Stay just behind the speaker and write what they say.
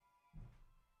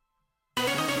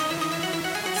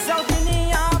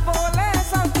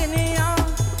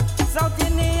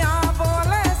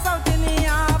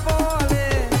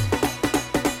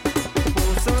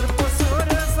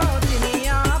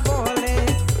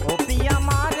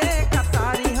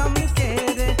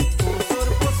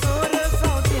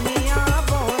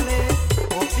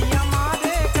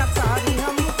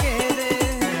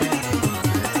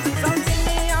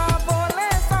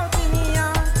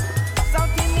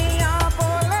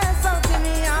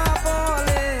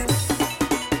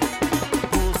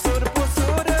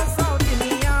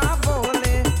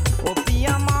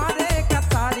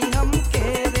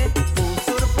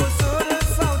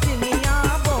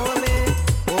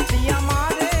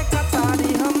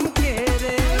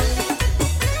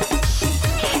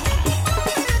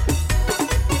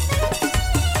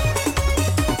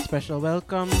special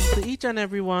welcome to each and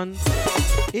everyone.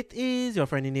 It is your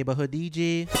friendly neighborhood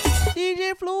DJ,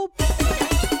 DJ Floop.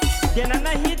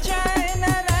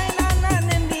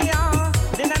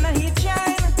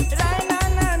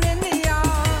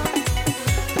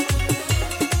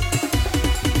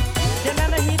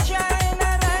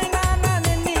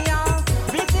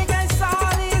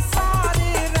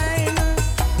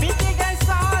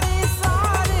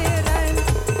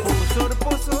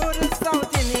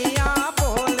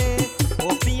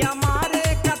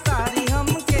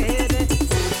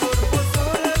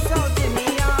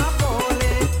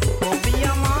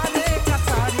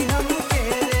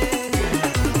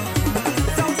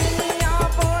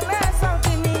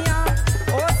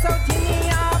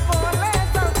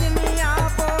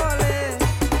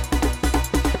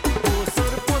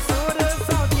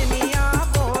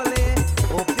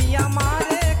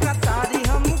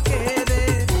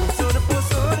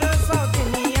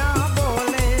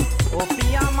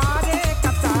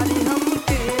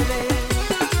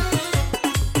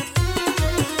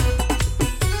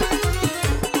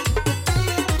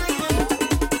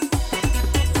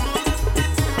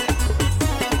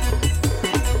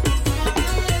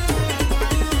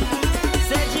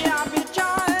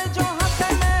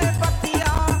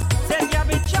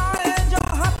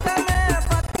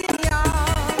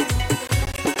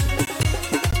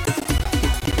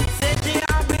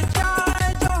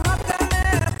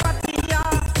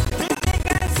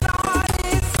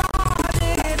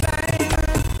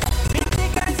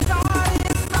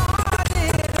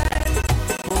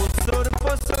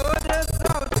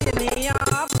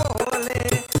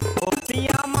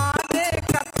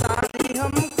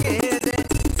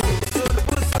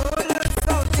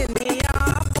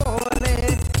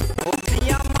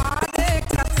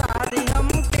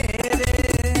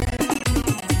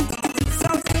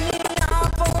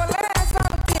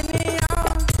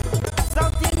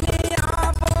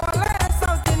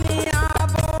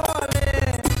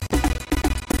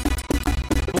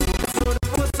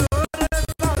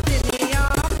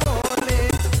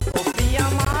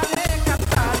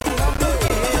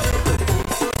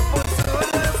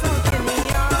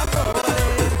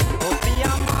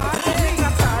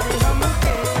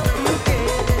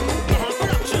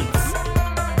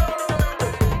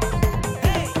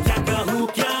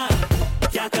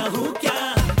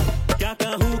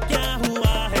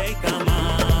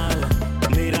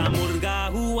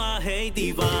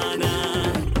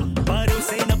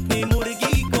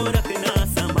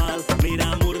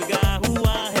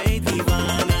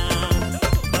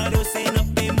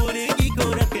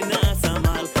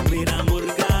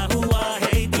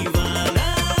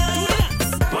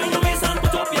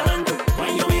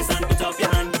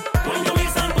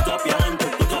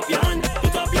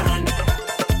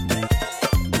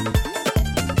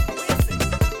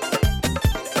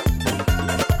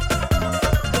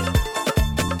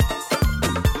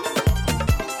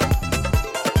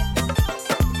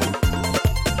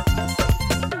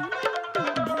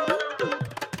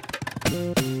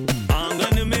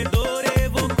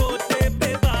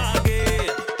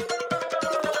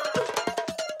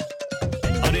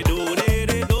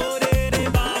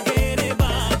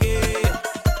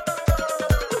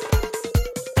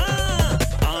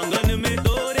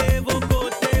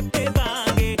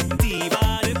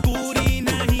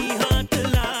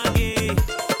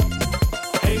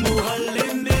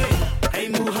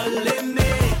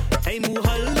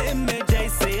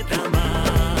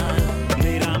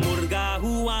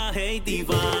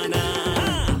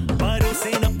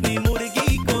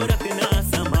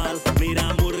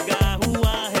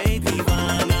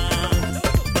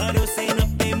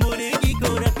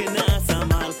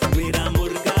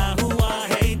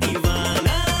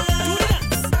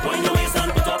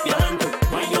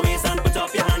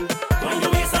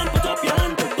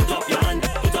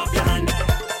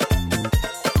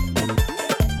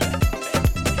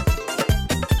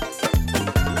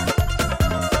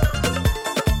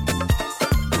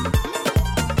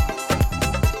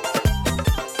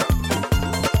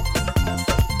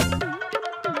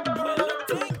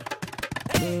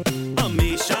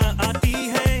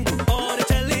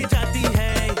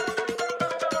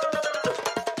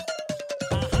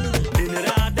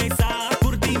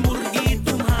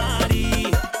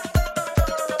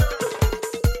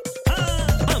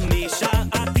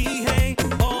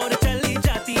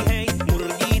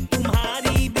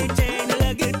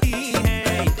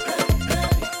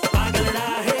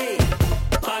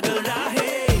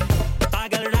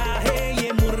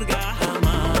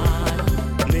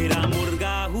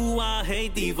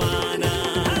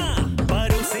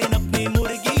 अपनी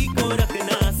मुर्गी को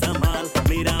रखना संभाल,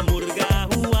 मेरा मुर्गा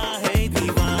हुआ है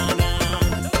दीवाना।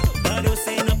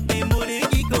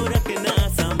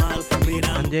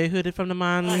 heard it from the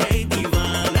man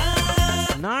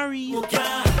Nari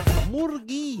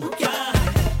Murgi.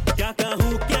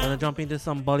 Gonna jump into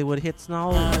some Bollywood hits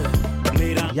now.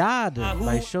 Yaad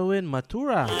by Showin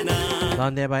Mathura,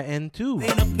 down there by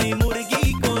N2.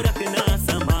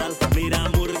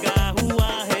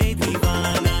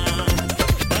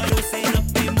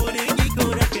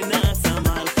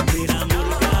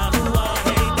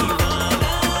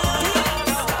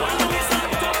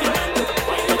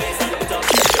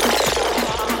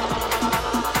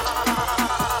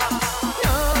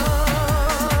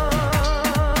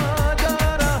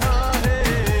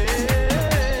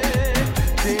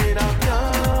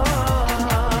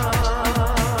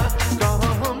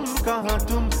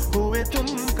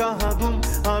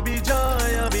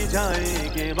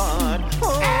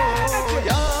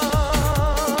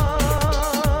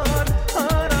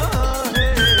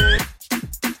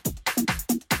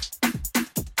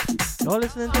 You're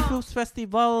listening to Cruise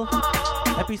Festival,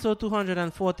 episode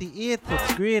 248.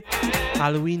 It's great.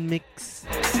 Halloween mix.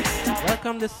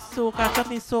 Welcome to Soca,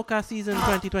 Chutney Soca season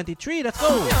 2023. Let's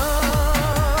go.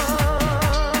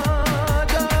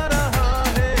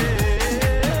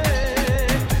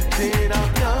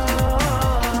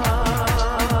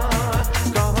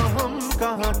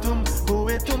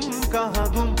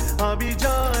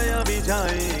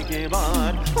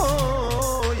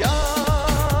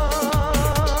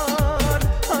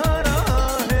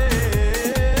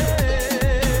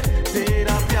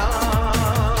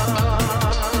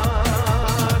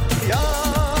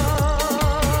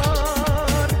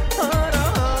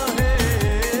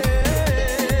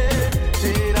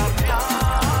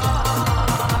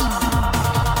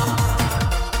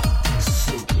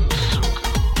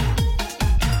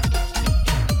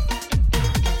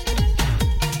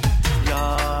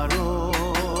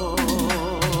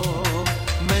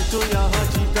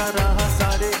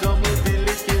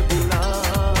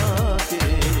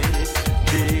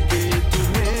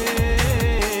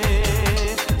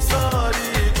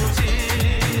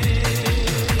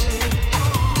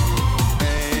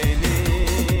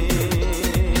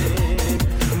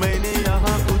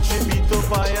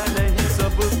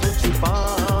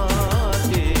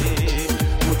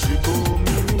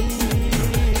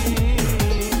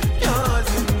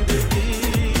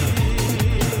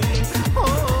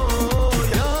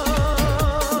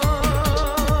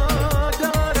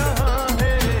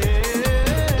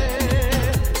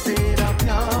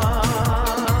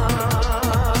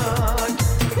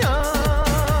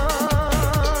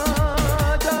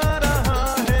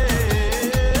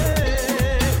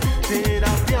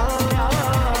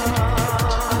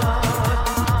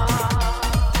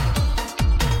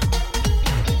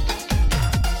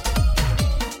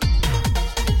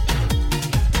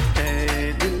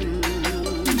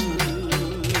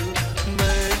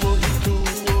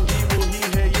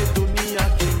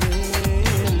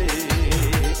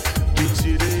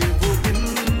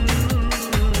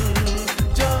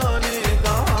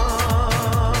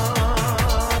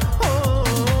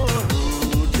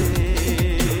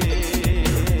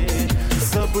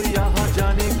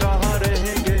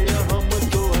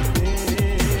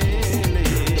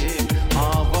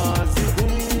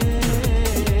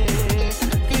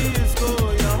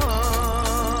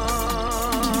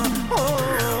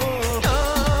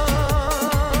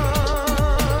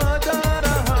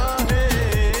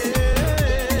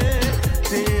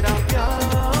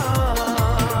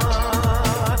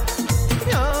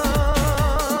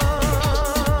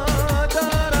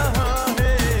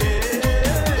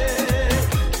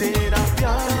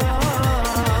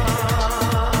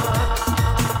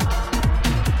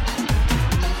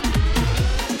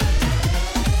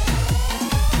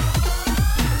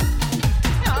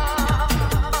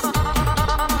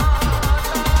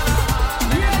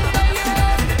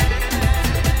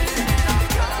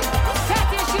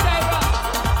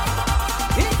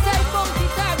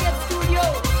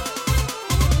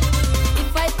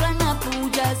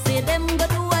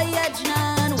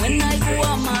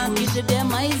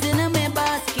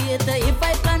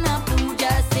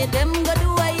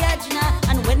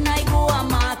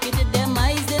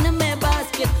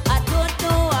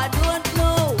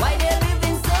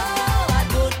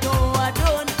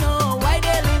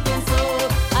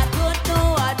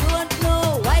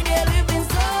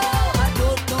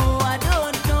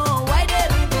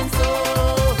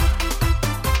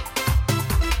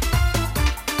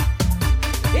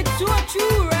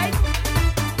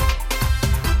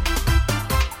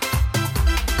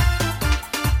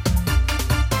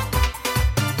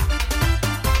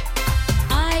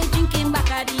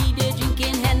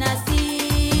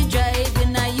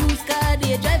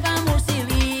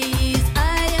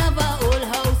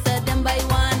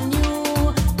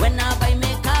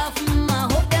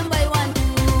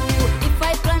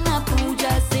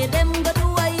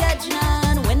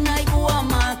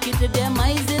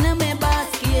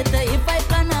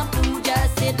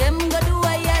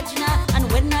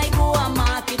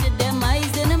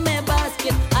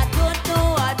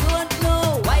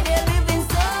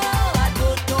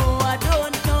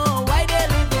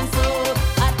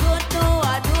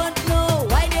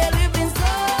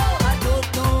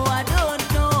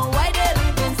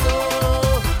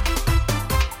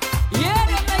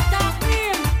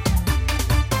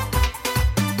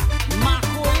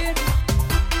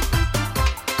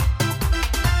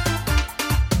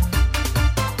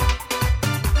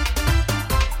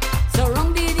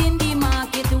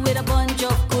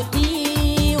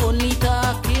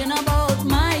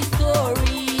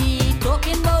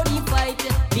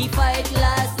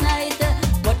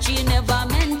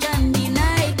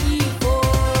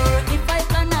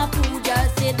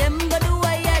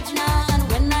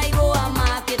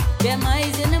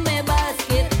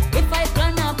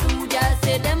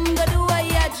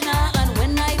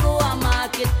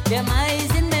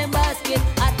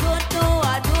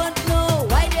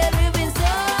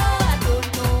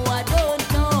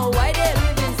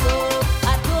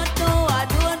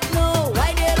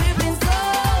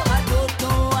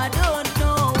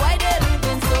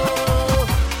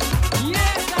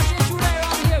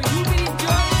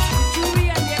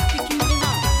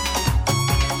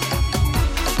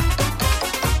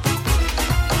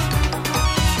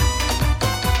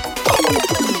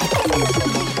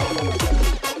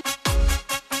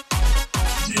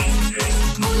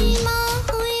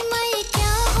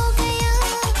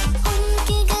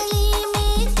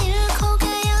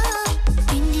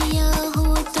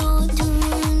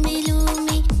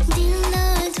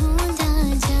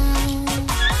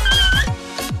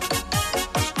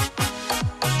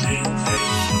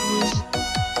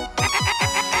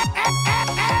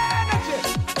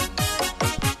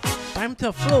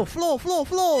 to flow, flow, flow,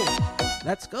 flow.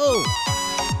 Let's go.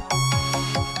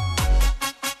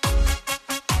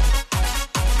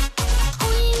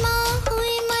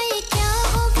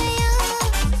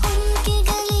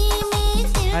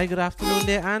 Hi, good afternoon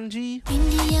there, Angie.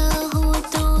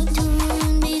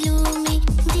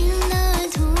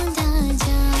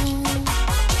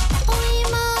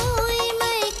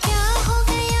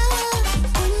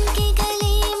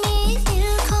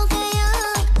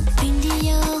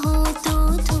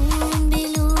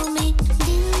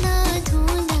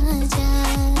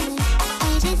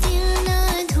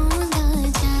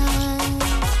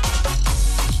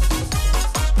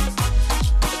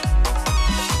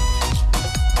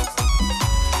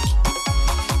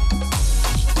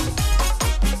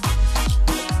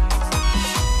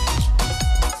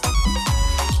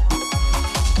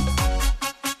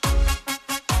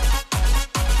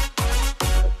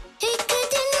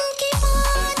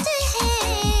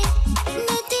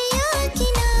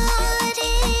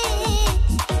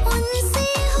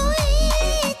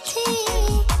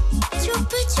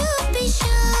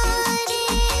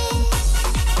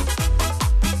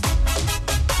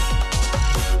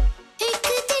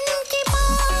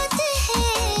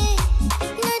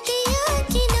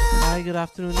 Good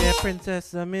afternoon there,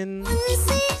 Princess Zamin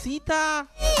Sita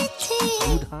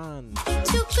Budhan.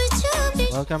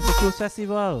 Welcome to Cruise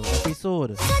Festival,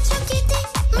 episode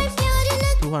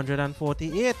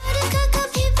 248.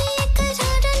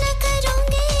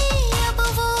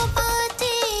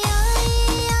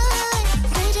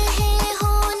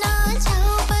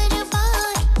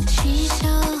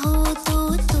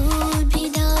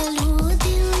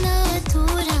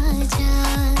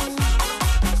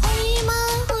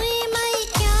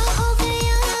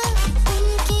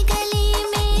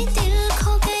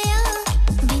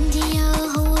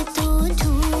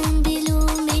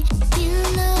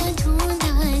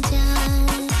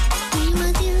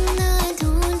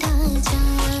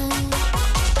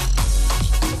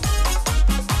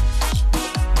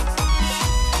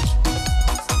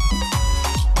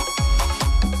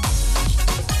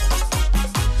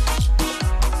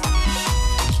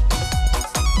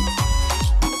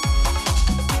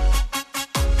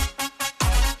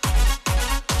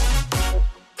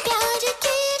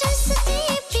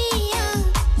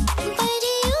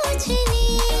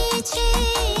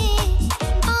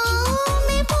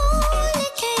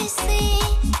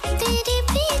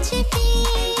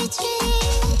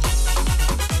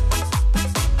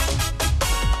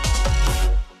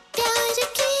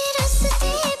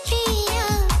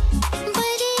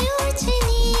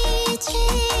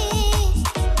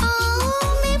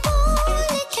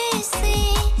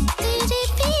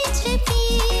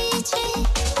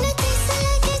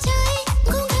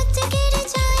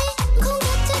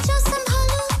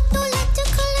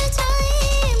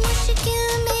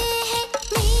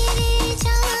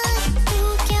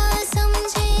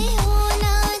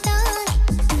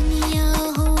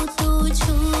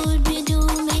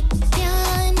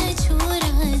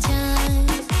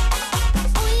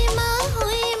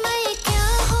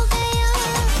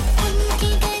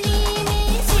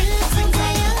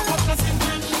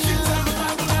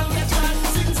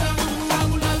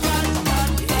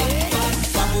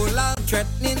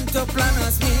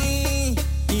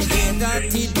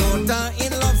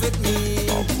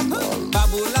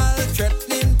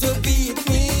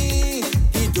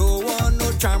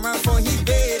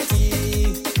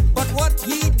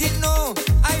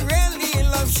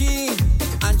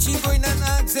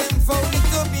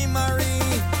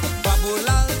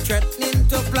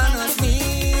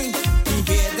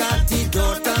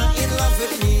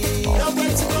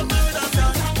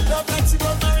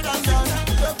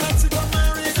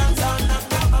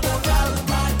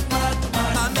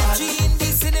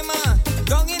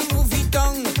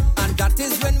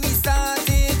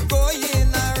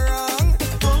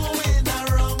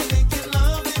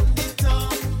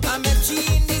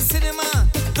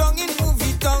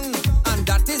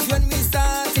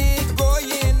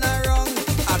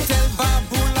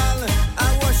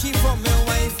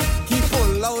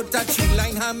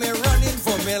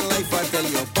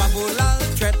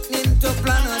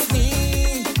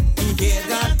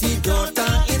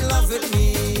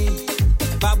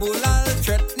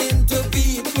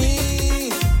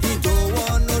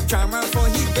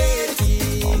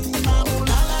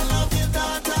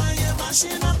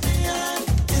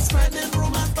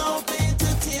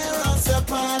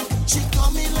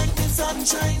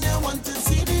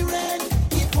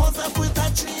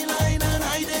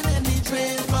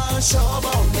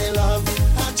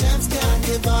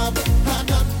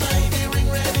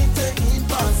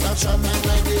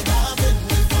 Like we have it,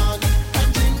 we fun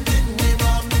and drinking, we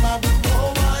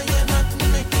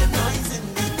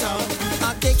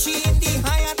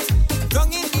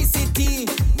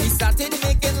started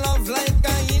making love like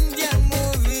an Indian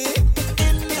movie.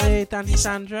 Hey, Tanti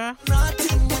Sandra.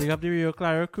 Big up the Rio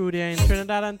Claro crew there in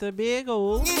Trinidad and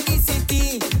Tobago.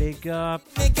 Big up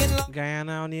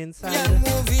Guyana on the inside.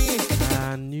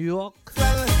 And New York.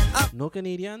 No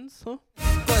Canadians, huh?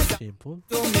 Shameful.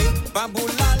 To make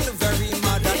Babulal very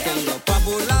mad at him.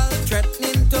 Babulal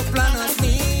threatening to plan on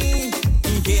me.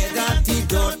 He hear that his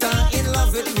daughter in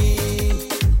love with me.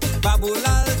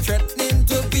 Babulal threatening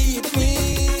to beat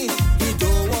me. He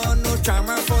don't want no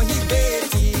charmer for his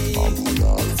baby.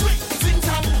 Babulal. Sing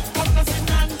song, come to sing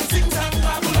and sing song.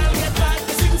 Babulal get bad.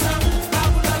 Sing song,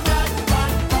 Babulal bad,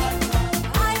 bad, bad.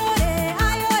 Ayore,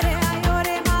 ayore,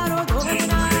 ayore,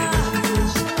 marodona.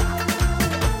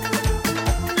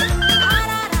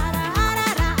 Ararara,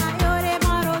 arara, ayore,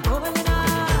 marodona.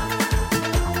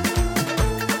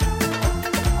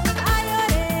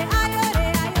 Ayore, ayore,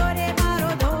 ayore,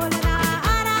 marodona.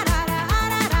 Ararara,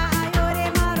 arara, ayore,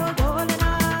 marodona.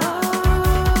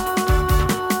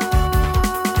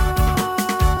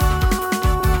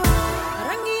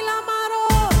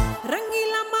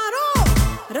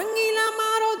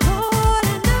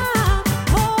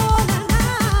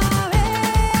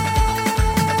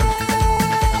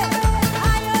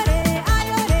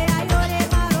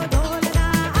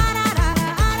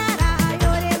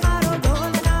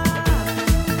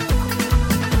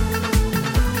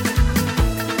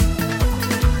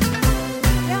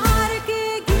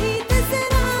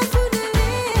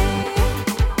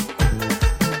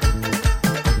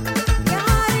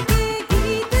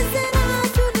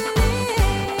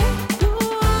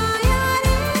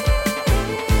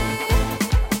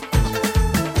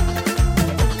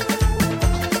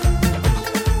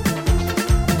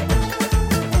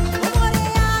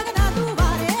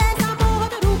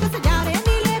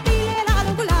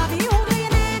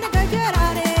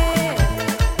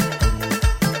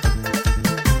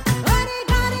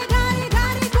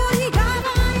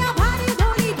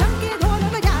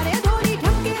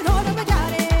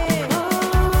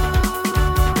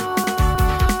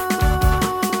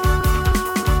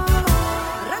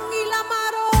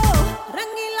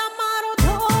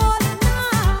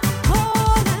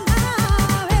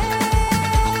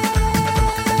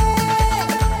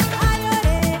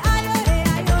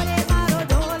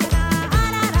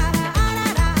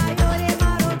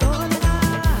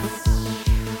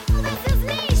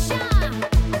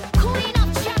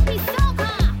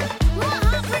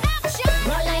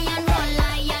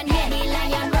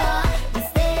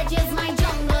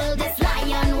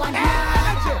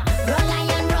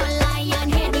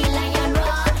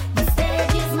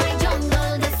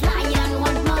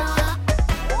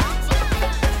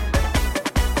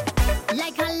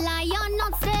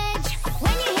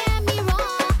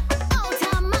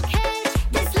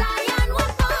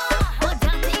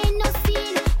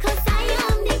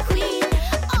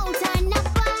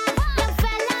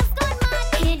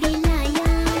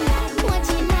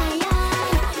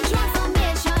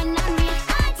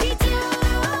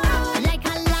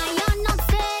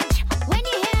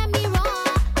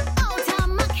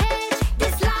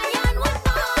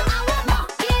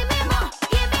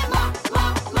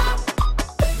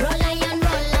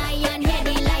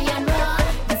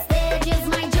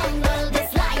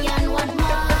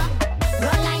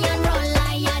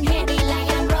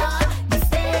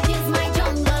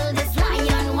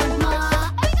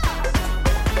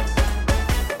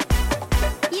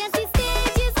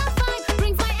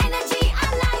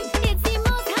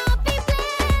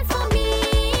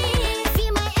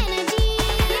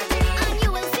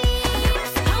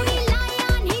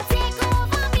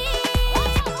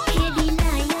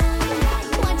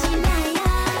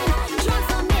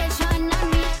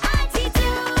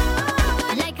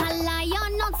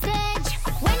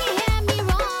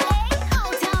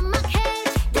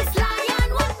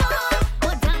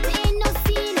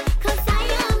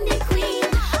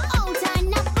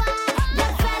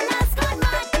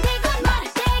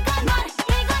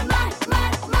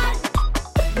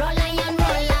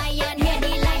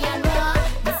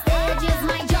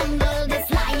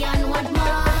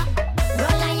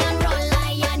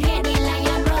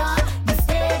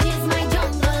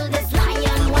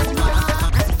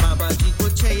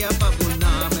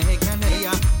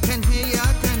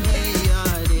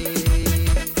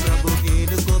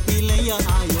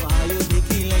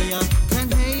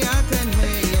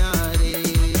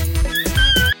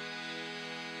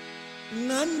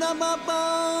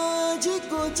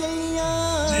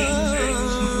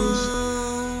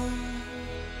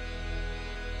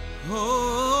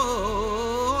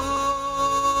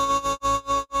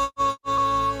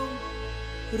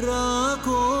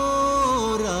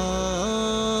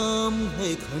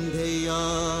 Kanhaiya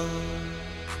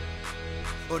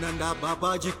ओ नंदा बाबा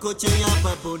जी को चया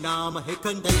बाबू नाम है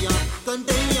कन्हैया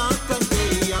कन्हैया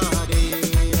कन्हैया रे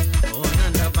ओ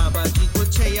नंदा बाबा जी को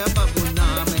चया बाबू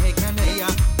नाम है कन्हैया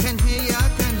कन्हैया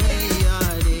कन्हैया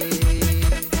रे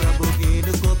प्रभु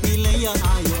गेन को पी लिया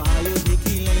आयो आयो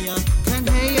देखी लिया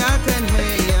कन्हैया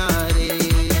कन्हैया रे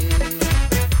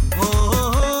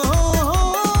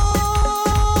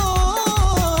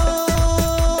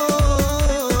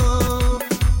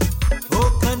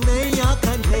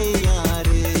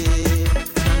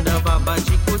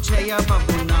कन्हैया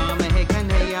बाबू नाम है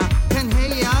कन्हैया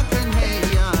कन्हैया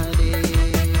कन्हैया रे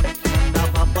नंदा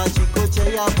बाबा जी को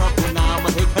चया बाबू नाम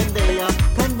है कन्हैया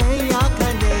कन्हैया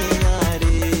कन्हैया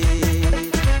रे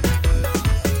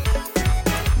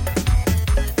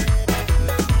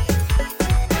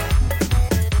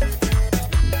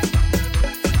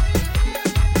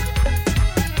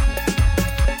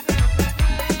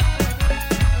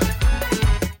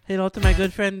Hello to my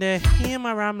good friend there,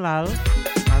 Hema Ramlal,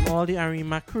 and all the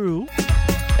Arima crew.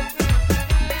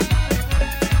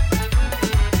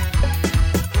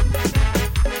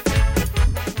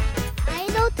 I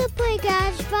know to play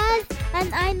GarageBand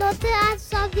and I know to add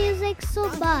some music so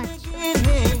much.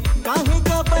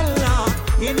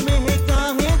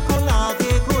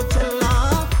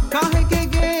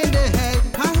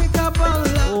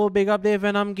 Oh, big up there,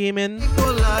 Venom Gaming.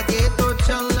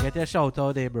 Get your shout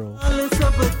out there, bro.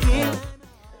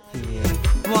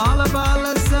 वाला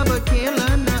बाला सब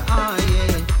खेलन आए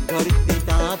करते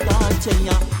दाता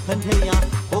चैया कन्हैया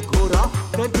ओ घोड़ा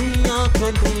कन्हैया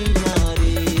कन्हैया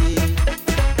रे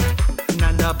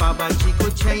नंदा बाबा जी को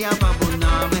चया बाबू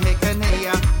नाम है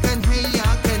कन्हैया कन्हैया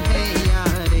कन्हैया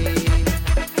रे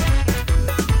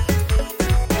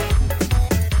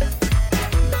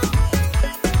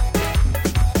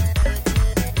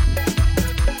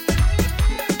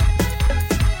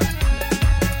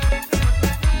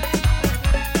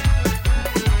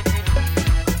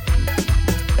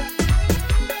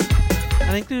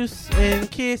In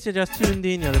case you just tuned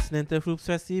in, you're listening to Flukes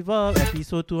Festival,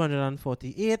 episode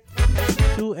 248.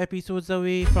 2 episodes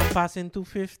away from passing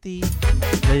 250,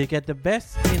 where you get the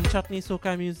best in chutney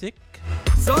soca music.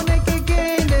 सोने के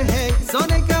गेंद है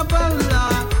सोने का बल्ला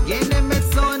गेंद में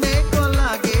सोने को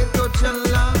लागे तो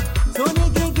चला सोने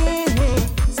के गेंद है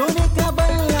सोने का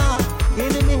बल्ला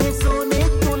गेंद में है सोने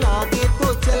को लागे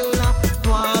तो चला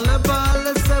ग्वाल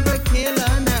बाल सब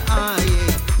खेलन आए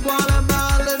ग्वाल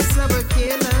बाल सब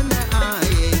खेलन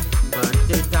आए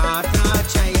बट दाता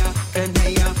चया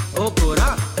कन्हैया ओ गोरा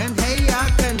कन्हैया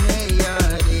कन्हैया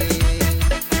रे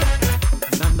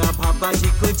नंदा बाबा जी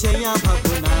को चया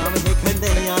बाबू नाम है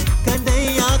कन्हैया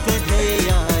कन्हैया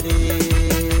कन्हैया रे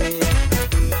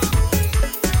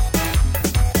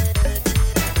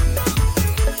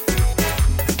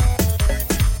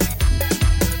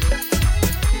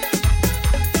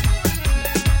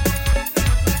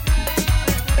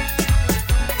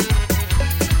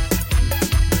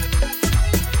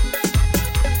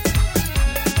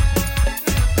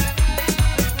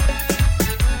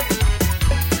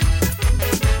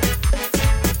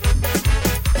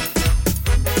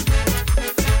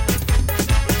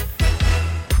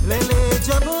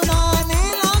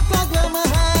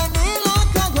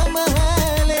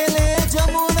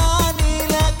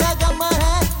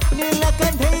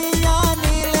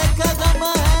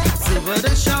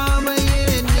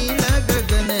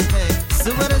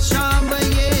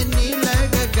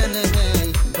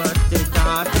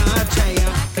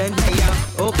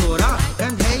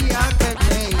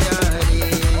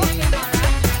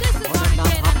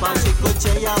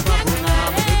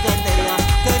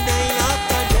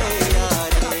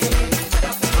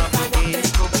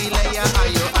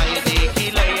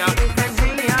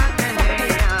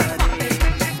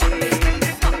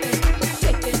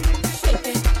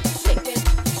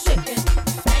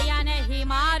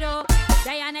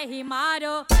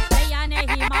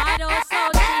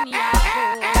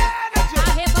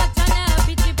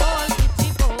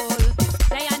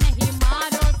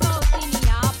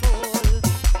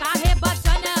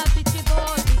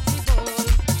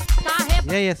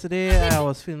Yesterday I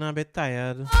was feeling a bit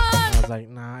tired. I was like,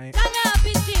 nah. I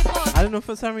don't know,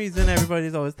 for some reason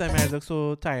everybody's always telling me I look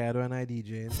so tired when I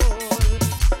DJ.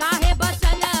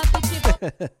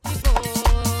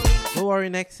 Don't worry,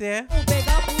 next year,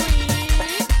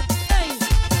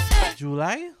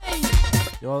 July,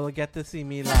 you all will get to see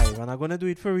me live. And I'm going to do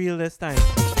it for real this time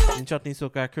in Chutney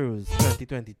Soca Cruise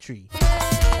 2023.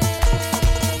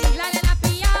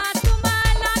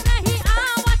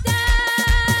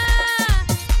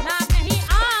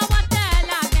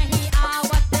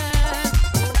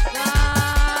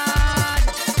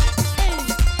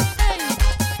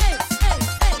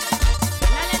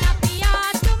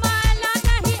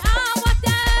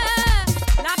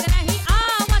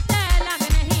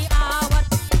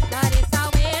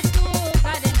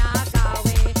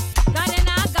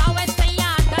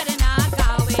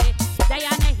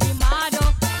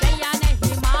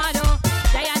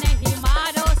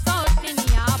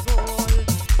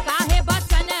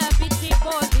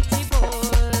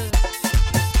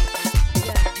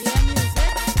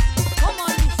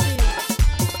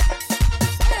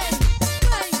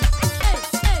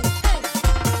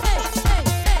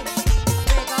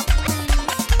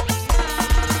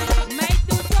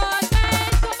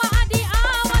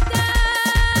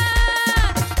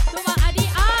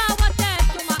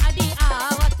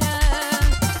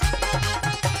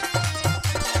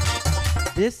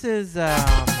 This is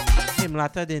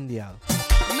Himlata Dindial.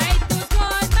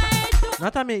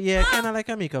 Not a yeah, kind of like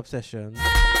a makeup session.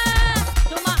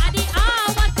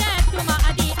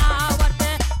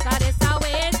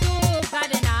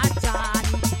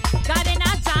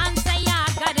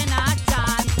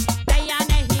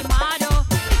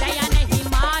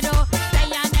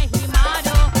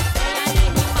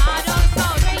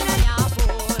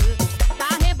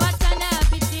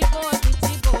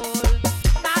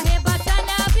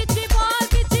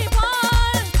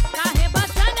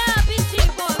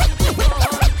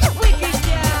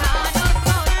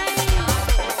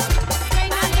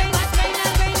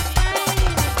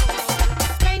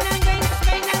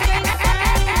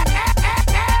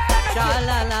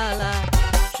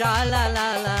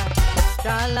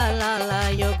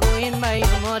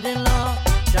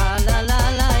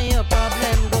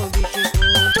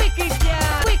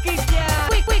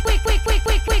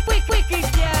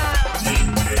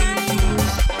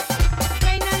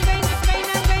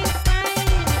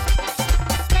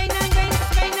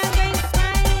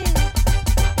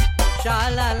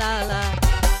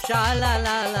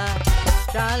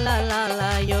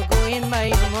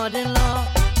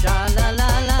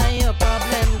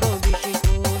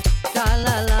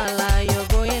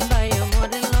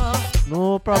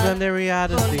 No problem there, Riyadh.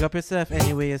 Just big up yourself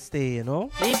anyway you stay, you know.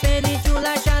 Make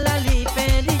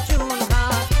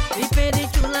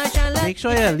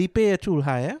sure you lipe your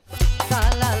chulha, yeah?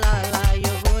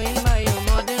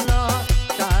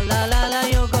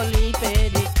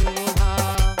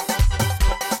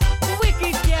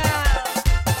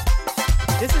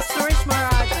 This is Suresh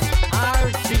Maharajan,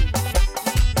 RG.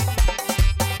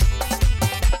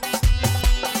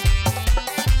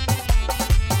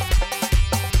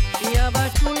 Shiava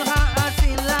chulha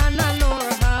asilana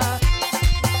lorha.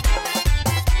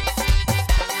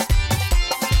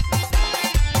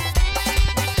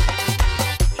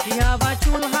 Shiava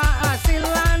chulha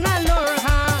asilana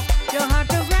lorha. You have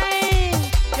to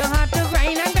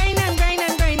grind and grind and grind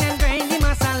and grind and grind the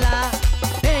masala.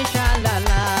 Hey,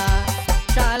 shalala.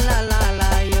 Sha-la-la-la,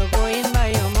 you go in by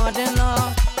your mother-in-law.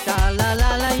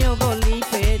 Sha-la-la-la, you go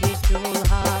lipe the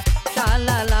chulha.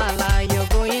 Sha-la-la-la, you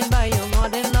go in by your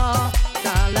mother-in-law.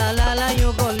 Sha-la-la-la, you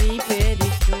go lipe the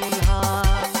chulha.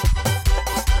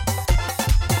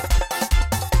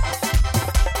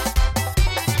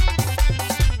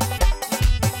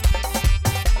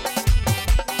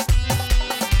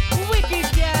 Wicked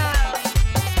girl,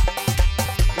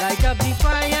 light up the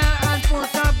fire and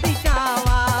put up the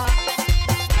tower.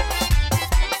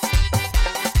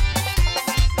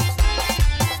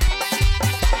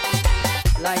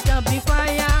 Light up the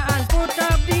fire and put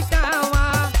up the tower.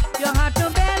 You have to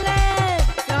bele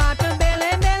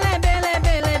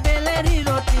the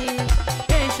roti.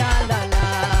 Hey, sha-la-la,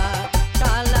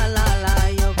 sha-la-la-la,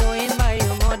 you go in by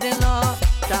your mother-in-law.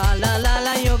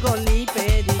 Sha-la-la-la, you go lipe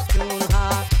the chulha.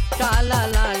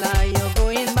 Sha-la-la-la, you go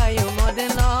in by your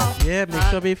mother-in-law. Yeah, make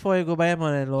sure before you go buy your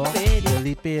mother-in-law, you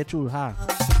lipe your chulha.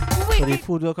 So the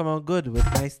food will come out good with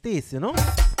nice taste, you know?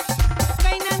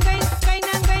 Grind and grind, grind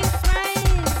and grind, grind.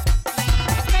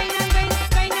 Grind and grind,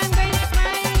 grind and grind,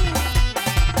 grind.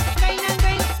 Grind and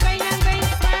grind, grind and grind,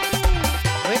 grind.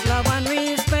 With love and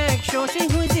respect, show she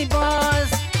who's the boss.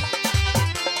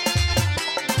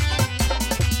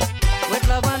 With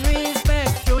love and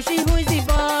respect, show she who's the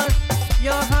boss.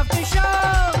 You have to show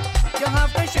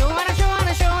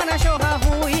and show her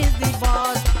who is the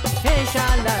boss. Hey,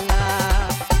 sha-la-la,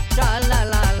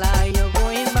 sha-la-la-la, you go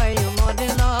in by your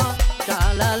mother-in-law.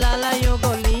 Sha-la-la-la, you go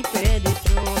lipe the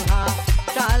chulha.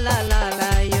 Sha-la-la-la,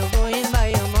 you go in by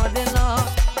your mother-in-law.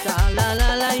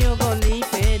 Sha-la-la-la, you go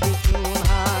lipe the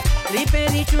chulha. Lipe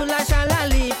the chulha, sha-la,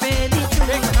 lipe the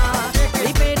chulha.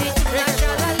 Lipe the chulha,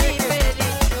 sha-la, lipe the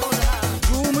chulha.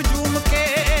 Zoom ke,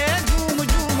 zoom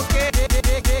ke,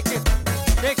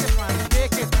 take it, man,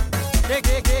 take it, take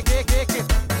it, take it, take it,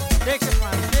 take it,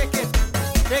 man, take it,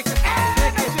 take it,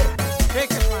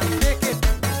 take it, man, take it.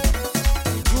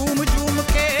 Zoom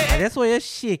ke, And that's why you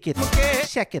shake it.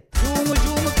 Shake it. zoom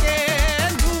ke,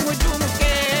 zoom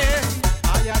ke.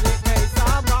 Aya de kaisa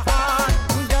bahar,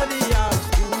 gunjariya.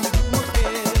 Zoom ke,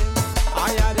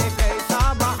 aya de kaisa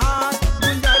bahar,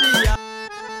 gunjariya.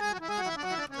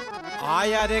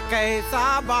 Aya de kaisa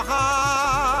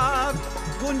bahar,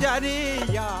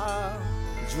 gunjariya.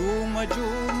 Zoom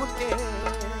ke.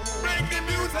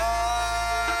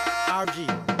 RG.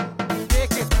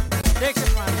 Take it,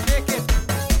 man,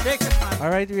 take it, man,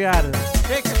 Alright, Riyadh.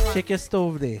 take it, man. Shake your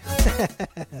stove there.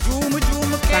 Zoom ke.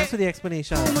 Thanks for the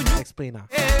explanation, explainer.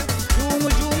 Zoom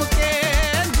ke.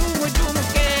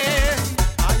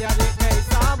 Aya de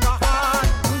kaisa bahar,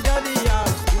 gunjariya.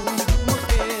 Zoom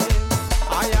ke.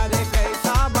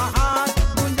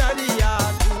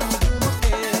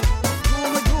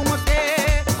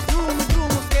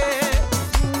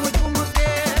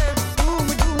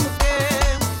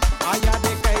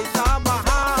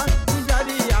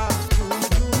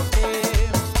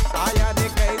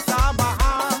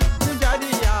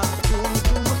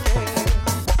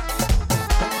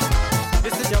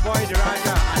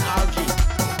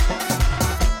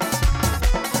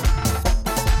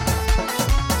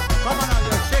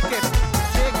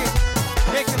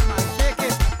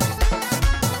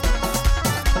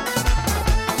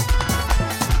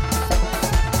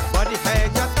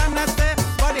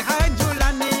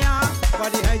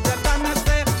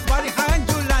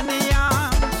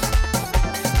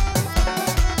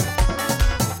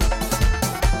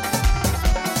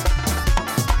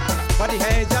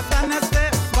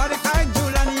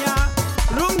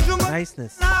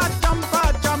 niceness.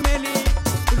 Champa chameli,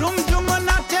 rum jum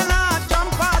nachna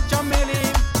champa chameli.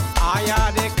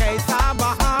 Aaya re kaisa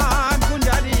bahar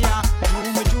gunjariya,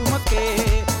 jum jum ke.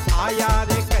 Aaya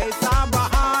re kaisa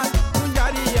bahar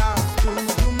gunjariya, jum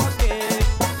jum ke.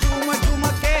 Jum jum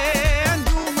ke,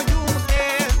 jum jum ke,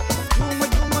 jum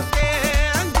jum ke,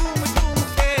 jum jum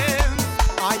ke.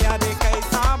 Aaya re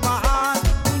kaisa bahar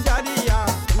gunjariya,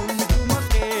 jum jum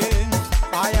ke.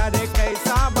 Aaya re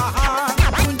kaisa bahar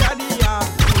gunjariya,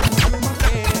 jum jum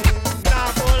ke. Na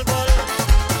bol bol,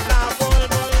 na bol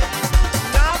bol,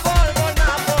 na bol bol, na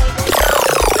bol bol.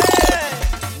 Hey!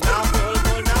 Na bol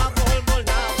bol, na bol bol,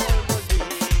 na bol bol di.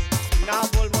 Na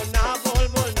bol bol, na bol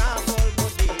bol, na bol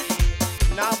bol di.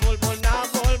 Na bol bol, na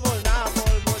bol bol, na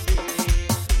bol bol di.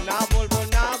 Na bol bol,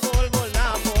 na bol bol, na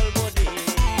bol bol di.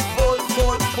 Bol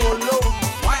bol bolo,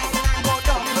 wine and go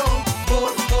down low.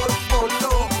 Bol bol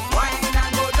bolo, wine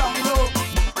and go down low.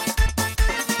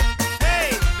 Hey,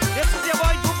 this is your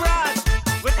boy Dubrad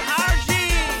with RG.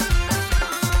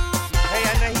 Hey,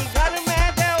 nahi ghar mein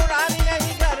devrani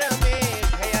nahi ghar mein.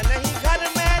 Hey, nahi ghar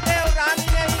mein devrani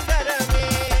nahi ghar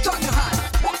mein. Turn your hand,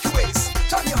 walk your waist.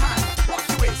 Turn your hand, walk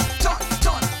your waist.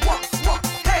 Turn, walk, walk.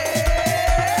 Hey!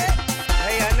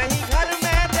 Hey, nahi ghar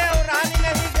mein devrani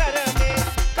nahi ghar mein.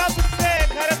 Kab se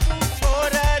ghar tu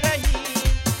chhod rahi?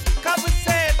 Kab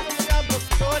se tum kab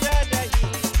chhod rahi?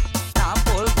 Na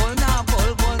bol bol, na bol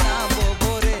bol, na bol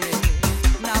bol re.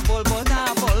 Na bol bol, na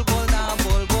bol bol, na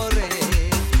bol bol re.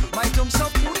 मैं तुमसे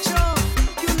पूछो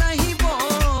क्यों नहीं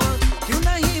बोल, क्यों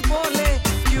नहीं बोले,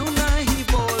 क्यों नहीं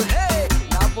बोल. Hey!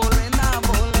 ना बोले, ना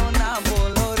बोलो, ना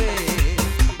बोलो रे.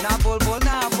 ना बोल बोल,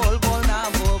 ना बोल बोल, ना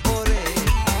बोल बोल रे.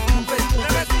 Move it,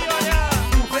 move it, move it,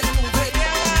 move it,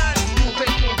 move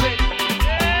it, move it.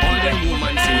 All them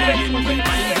women saying we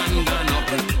buy gun up.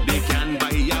 They can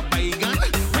buy a gun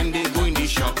when they go in the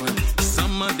shop.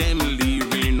 Some of them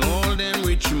leaving all them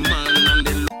rich man and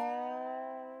they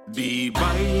the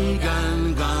buy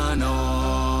gun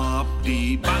up.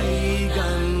 The buy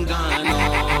gun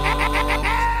up.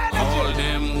 All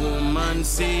them women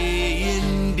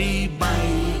saying the buy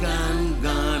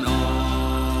gun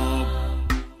up.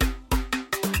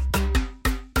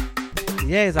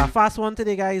 Yeah, it's a fast one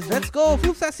today, guys. Let's go.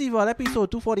 Fuel Festival,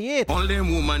 episode 248. All them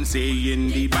women saying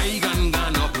the buy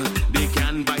gun up. They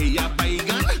can buy a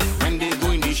gun when they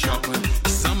go in the shop.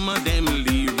 Some of them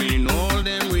leaving all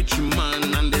them rich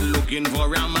man and they looking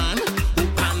for a man who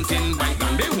planting buy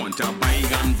gun. They want a buy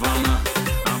gun farmer,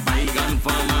 a buy gun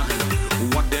farmer.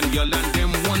 What them girl and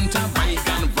them want a buy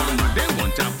gun farmer. They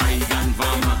want a buy gun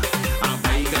farmer, a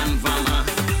buy gun farmer.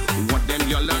 What them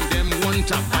girl and them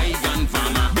want a buy gun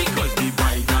farmer. Because the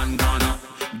buy gun gone up,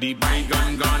 the buy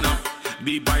gun gone up,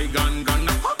 the buy gun gone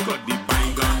up. How could the buy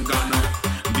gun gone up,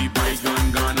 the buy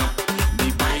gun gone up, the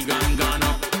buy gun gone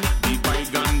up, the buy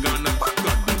gun gone up. How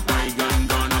could the buy gun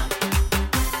gone up?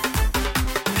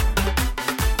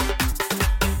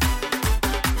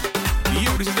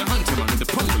 Yo, this is the Hunter Man in the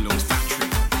Provolone factory.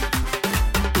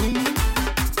 Boom,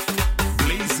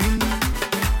 blazing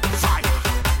fire.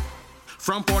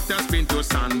 From Port of Spain to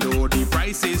Sando, the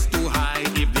price is too high.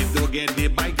 If they don't get the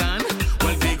buy gun,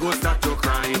 well, they go start to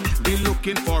cry. They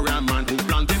looking for a man who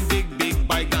planting big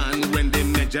buy gun. When they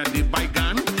measure the buy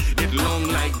gun, it long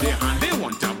like the hand. They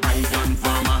want a buy gun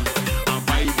farmer, a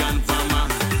buy gun farmer.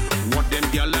 What them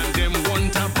girl and them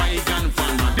want a buy gun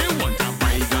farmer. They want a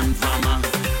buy gun farmer,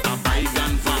 a buy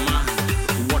gun farmer.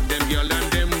 What them girl and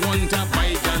them want a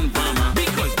buy gun farmer.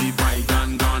 Because the buy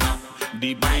gun gone up,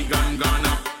 the buy gun gone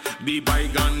up, the buy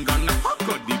gun gone up. How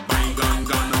could the buy gun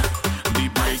gone up, the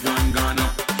buy gun gone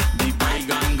up, the buy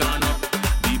gun gone up,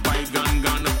 the buy gun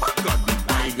gone up. How could the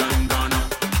buy gun gone up?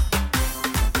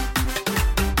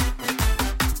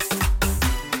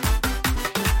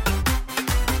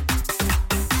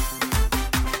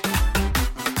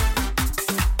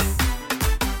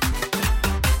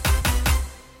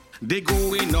 They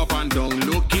going up and down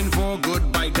looking for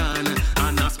good buy gun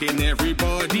and asking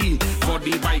everybody for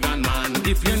the buy gun man.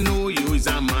 If you know you is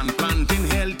a man planting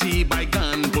healthy buy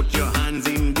gun, put your hands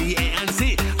in the air and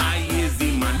say, I is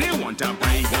the man. They want a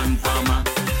buy gun farmer,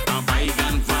 a buy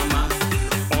gun farmer.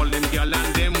 All them girl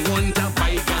and them want a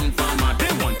buy gun farmer.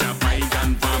 They want a buy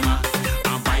gun farmer,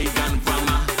 a buy gun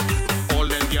farmer. All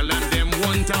them girl and them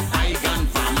want a buy gun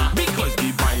farmer. Because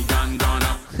the buy gun gone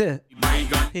up, the buy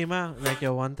gun. Hey, man, like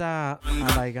you want a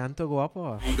buy gun to go up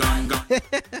or? Gun gone,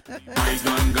 buy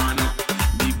gun gone up,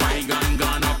 the buy gun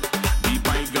gone up, the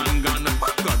buy gun gone up.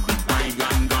 What got the buy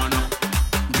gun gone up?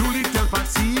 Julie tell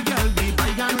Patsy girl the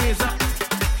buy gun raise up.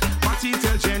 Patsy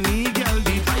tell Jenny girl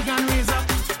the buy gun raise up.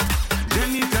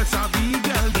 Jenny tell Savvy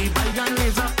girl the buy gun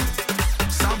raise up.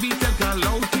 Savvy tell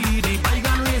Carlotti the buy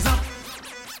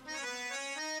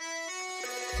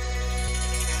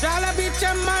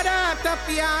biche marata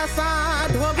piasa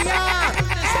dhobia.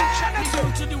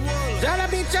 Jala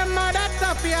biche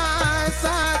marata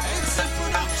piasa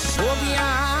dhobia.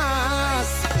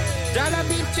 Jala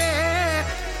biche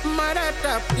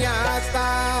marata piasa.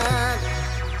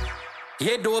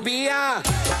 Ye dhobia,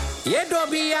 ye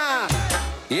dhobia.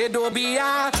 Ye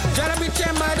dhobia, jala biche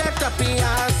marata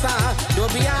piasa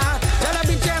dhobia. Jala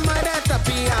biche marata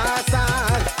piasa.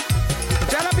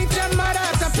 Jala biche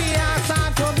marata piasa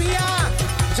dhobia.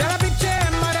 Jala biche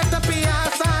marata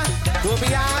piasa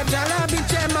dhobia. Jala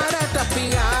biche marata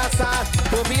piasa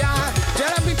dhobia.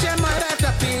 Jala biche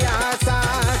marata piasa.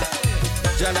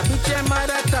 Jala biche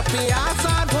marata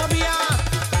piasa dhobia.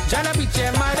 Jala biche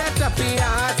marata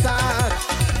piasa.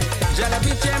 Jala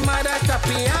biche marata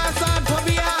piasa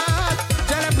dhobia.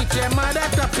 Jala biche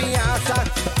marata piasa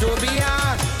dhobia.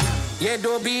 Ye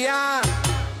dhobia,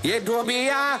 ye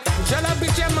dhobia. Jala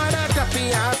biche marata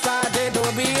piasa de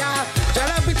dhobia.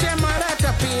 Jala biche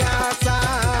marata piasa.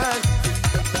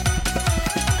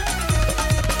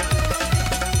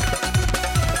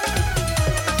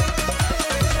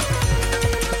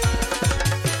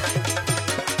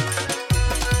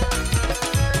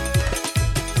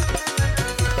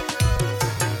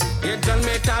 ये जल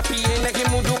में टापिए नहीं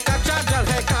मुझू कच्चा जल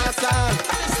है खासा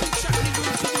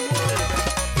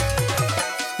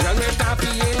जल में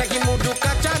टापिए नहीं मुझू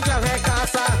कच्चा जल है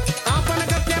खासा आपन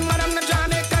गत्ते मरम न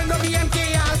जाने कर डोबियन की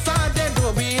आशा दे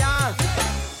डोबिया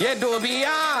ये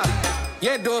डोबिया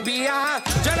ये डोबिया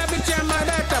जल बिचे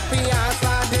मरे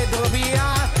टपियासा दे डोबिया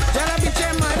जल बिचे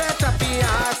मरे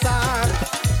टपियासा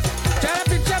जल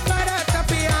बिचे मरे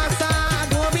टपियासा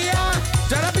डोबिया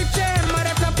जल बिचे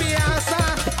मरे टपियासा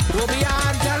Dobia,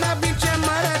 jala biche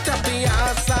marata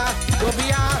piasa.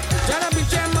 Dobia, jala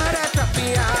biche marata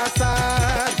piasa.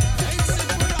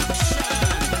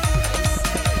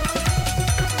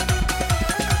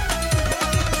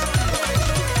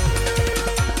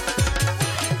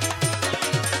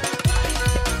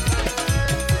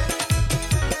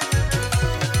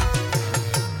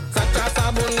 Sacha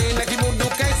sabun ni nagi mudu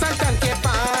kai santan ke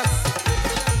pas.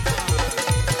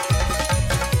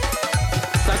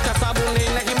 Sacha sabun ni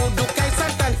nagi mudu kai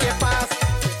santan ke pas.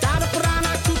 Tar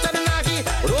purana chutan nagi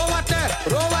rowata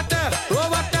rowata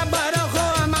rowata baraho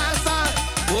amasa.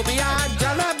 Dobia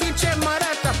jala biche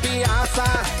marata piasa.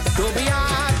 Dobia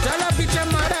jala biche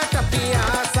marata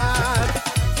piasa.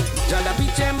 Jala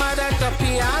biche marata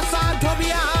piasa.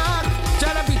 Dobia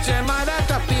jala biche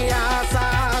marata piasa.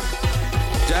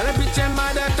 Jala biche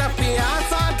marata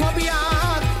piasa. Dobia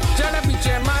jala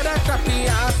biche marata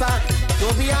piasa.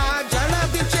 Dobia jala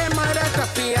biche marata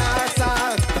piasa.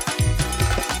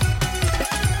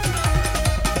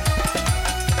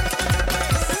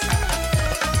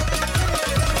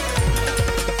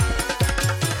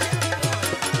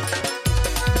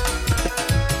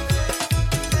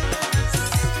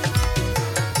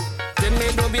 Chin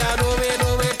mein dobia rove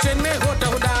rove chin mein hota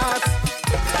udas.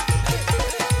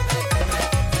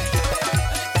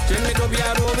 Chin mein dobia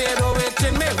rove rove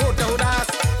chin mein hota udas.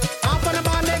 Apan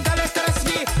bane gale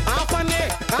krasni apane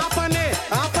apane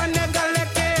apane gale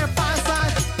ke pasa.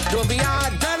 Dobia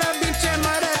jala biche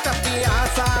marata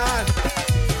piasa.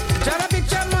 Jala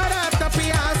biche marata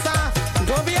piasa.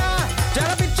 Dobia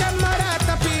jala biche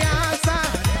marata piasa.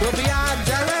 Dobia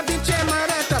jala biche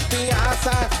marata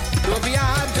piasa. Dobia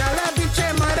jala biche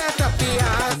marata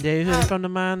piasa. And there you hear it from the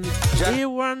man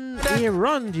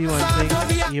Aaron G1 sing.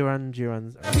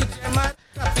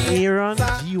 Aaron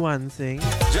G1 sing.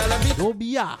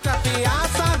 Dobia.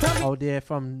 Out there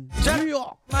from New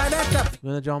York.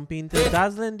 Gonna jump into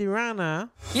Dazzling Dirana.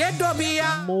 Yeah,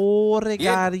 Dobia.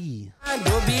 Moregari.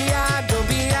 Dobia,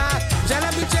 Dobia, jala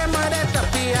biche marata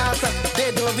piasa, de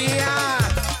Dobia,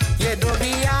 ye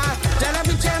Dobia, jala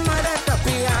biche marata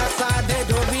piasa, de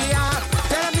Dobia,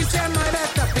 jala biche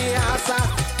marata piasa,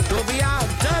 Dobia,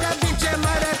 jala biche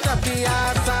marata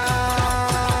piasa.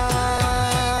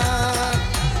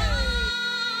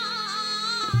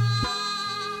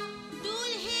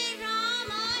 दूल्हे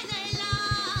रामा लला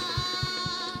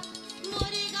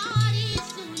मुर्गारी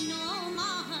सुनो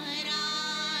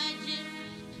महाराज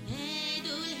है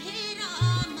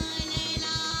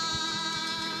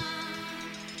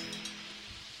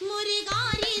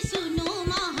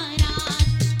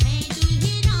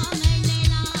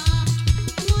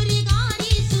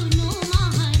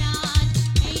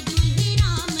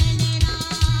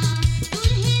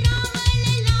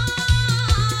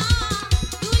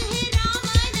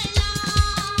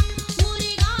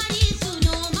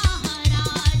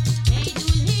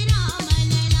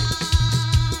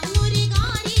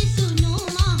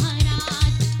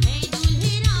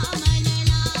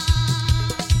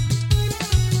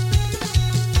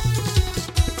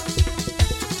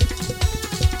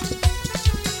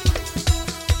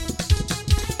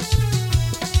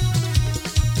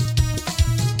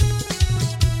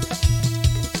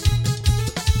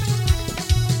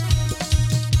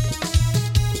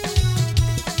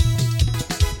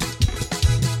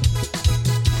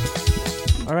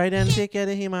Alright then, take care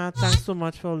of him. Thanks so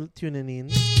much for tuning in.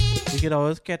 You can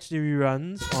always catch the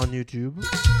reruns on YouTube.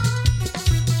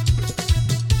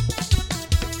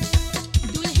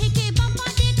 दूल्हे के पापा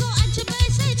देखो अजब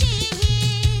सजे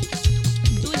हैं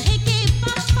दूल्हे के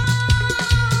पापा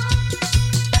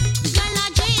गला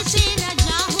जैसे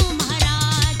राजा हो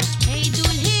महाराज हे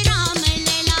दूल्हे राम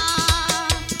लैला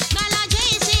गला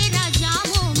जैसे राजा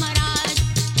हो महाराज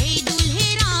हे दूल्हे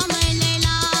राम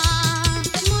लैला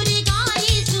मुरी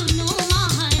गाई सुनो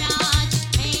महाराज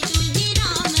हे दूल्हे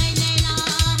राम लैला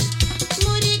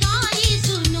मुरी गाई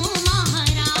सुनो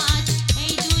महाराज हे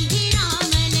दूल्हे Ram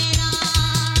Laila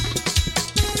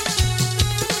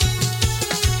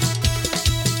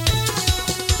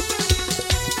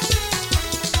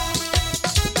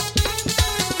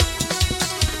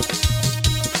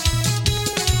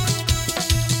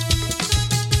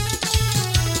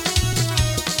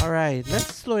Alright,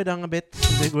 let's slow it down a bit.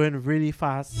 We're going really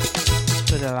fast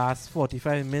for the last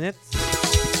 45 minutes.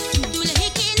 दूल्हे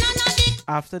के नाना देख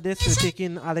After this, we're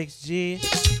taking Alex J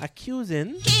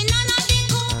accusing के नाना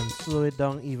देखो and slow it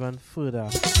down even further.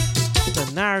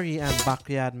 To Nari and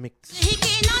Backyard Mix. दूल्हे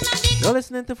के नाना देखो You're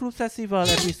listening to Flute Festival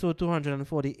episode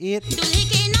 248. दूल्हे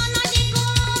के नाना देखो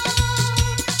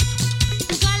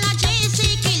गला जैसे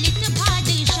के लिट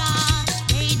बादशाह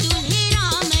हे दूल्हे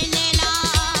राम लैला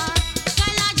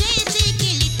गला जैसे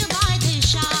के लिट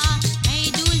बादशाह हे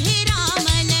दूल्हे राम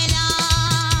लैला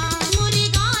मुरी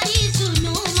गाई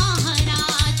सुनो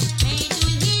महाराज हे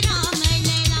दूल्हे राम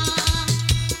लैला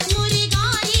मुरी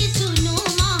गाई सुनो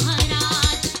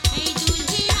महाराज हे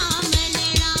दूल्हे Ram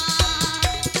Laila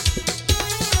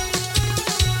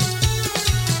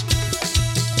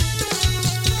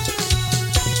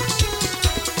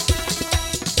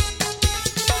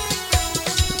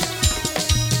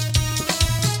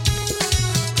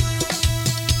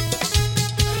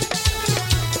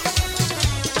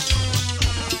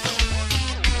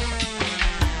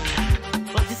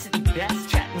Well, this is the best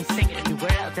chatting singer in the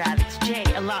world, Alex J,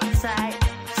 alongside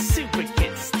Super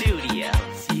Kid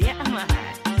Studios. Yeah, man.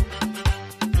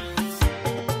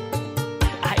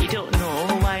 I don't know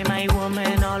why my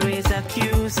woman always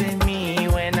accusing me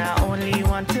when I only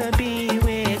want to be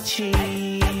with she.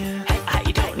 I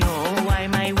don't know why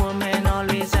my woman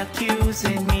always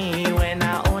accusing me when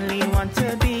I only want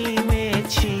to be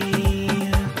with she.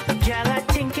 Girl, I'm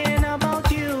thinking about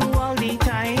you all the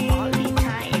time.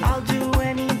 I'll do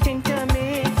anything to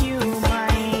make you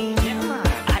mine.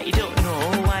 I don't know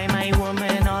why my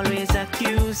woman always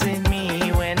accusing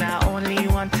me when I only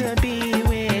want to be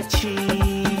with she.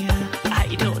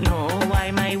 I don't know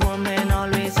why my woman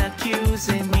always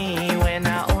accusing me when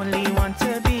I only want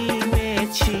to be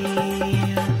with she.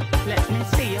 Let me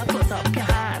see you put up your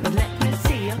hand. Let me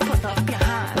see you put up your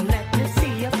hand. Let me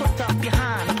see you put up your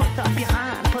hand. Put up your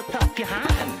hand. Put up your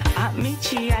hand. At me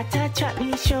at a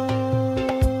chutney show.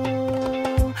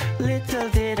 Little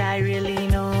did I really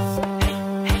know.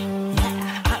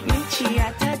 At me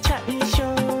at a chutney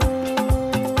show.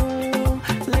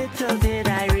 Little did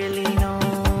I really know.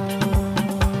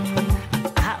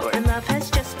 Our love has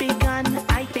just begun.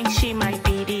 I think she might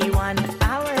be the one.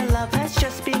 Our love has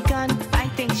just begun. I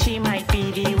think she might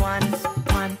be the one.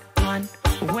 One.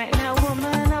 When a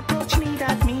woman approach me,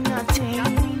 that mean nothing.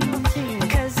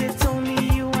 Cause it's only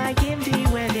you I give the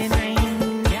wedding ring.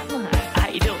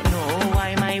 I don't know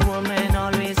why my woman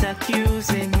always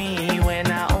accusing me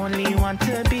when I only want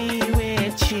to be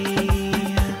with she.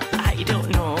 I don't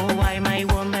know why my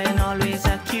woman always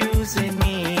accusing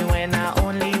me when I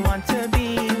only want to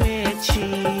be with she.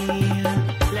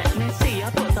 Let me see you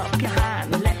put up your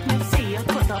hand. Let me see you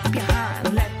put up your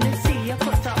hand. Let me see you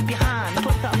put up your hand.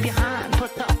 Put up your hand.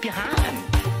 Put up your hand.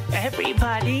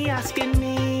 Everybody asking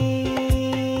me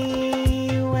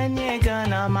when you're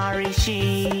gonna marry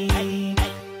she.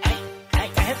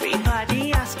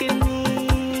 Everybody asking me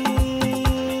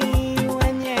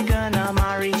when you're gonna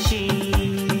marry she.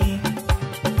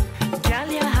 Girl,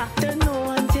 you have to know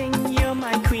one thing, you're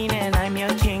my queen and I'm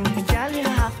your king. Girl, you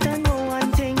have to know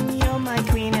one thing, you're my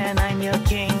queen and I'm your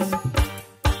king.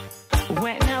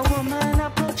 When a woman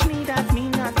approach me, that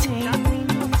mean nothing.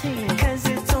 Cause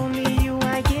it's only you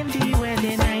I give the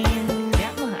wedding ring.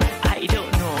 I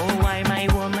don't know why my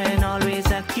woman always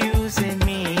accusing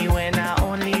me when I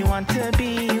only want to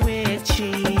be with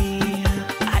she.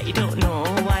 I don't know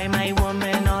why my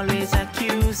woman always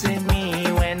accusing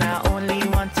me when I only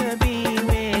want to be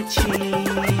with she.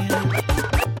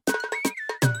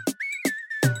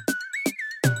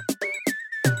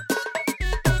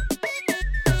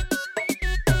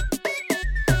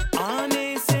 आने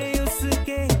से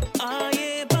उसके आए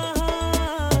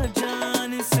बहार,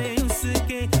 जान से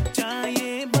उसके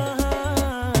जाए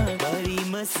बहार,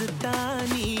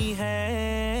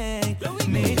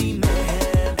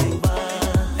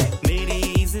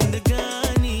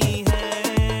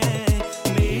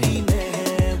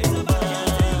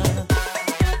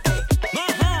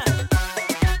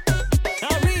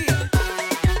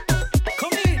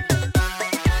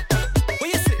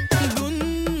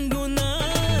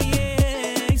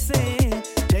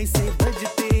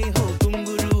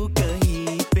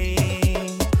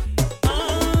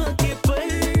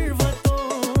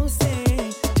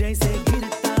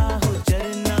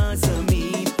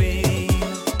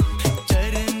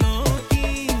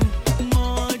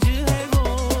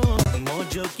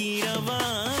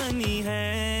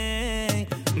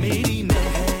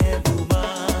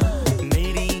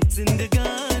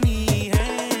 जिंदगानी है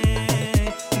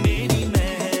मेरी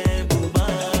महबूबा.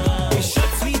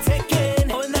 Shots we taking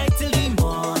all night till the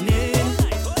morning.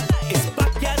 It's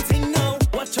backyard thing now,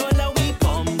 watch all how we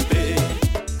pumping.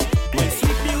 When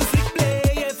sweet music play,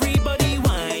 everybody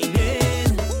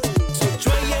whining. So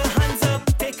throw your hands up,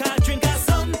 take a drink of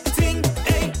something.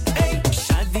 Hey, hey.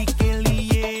 शादी के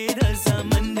लिए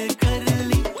रज़ामंद कर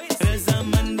ली,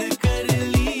 रज़ामंद कर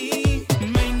ली.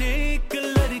 मैंने एक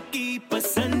लड़की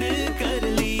पसंद कर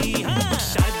ली. हाँ.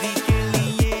 शादी के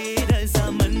लिए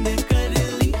रज़ामंद कर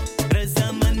ली,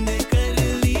 रज़ामंद कर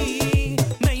ली.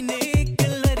 मैंने एक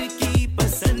लड़की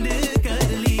पसंद कर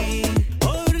ली.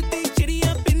 उड़ती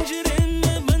चिड़िया पिंजरे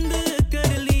में बंद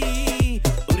कर ली,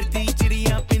 उड़ती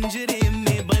चिड़िया पिंजरे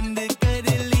में बंद कर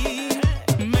ली.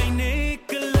 मैंने एक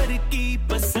लड़की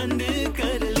पसंद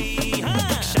कर ली.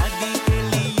 हाँ. शादी के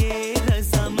लिए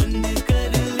रज़ामंद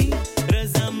कर ली,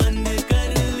 रज़ामंद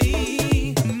कर ली.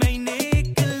 मैंने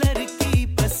एक लड़की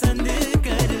पसंद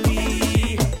कर ली.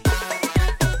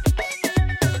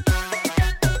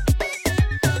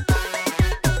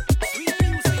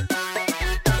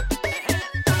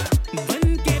 बन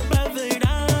के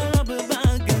बवड़ा अब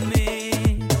बाग में,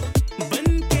 बन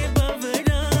के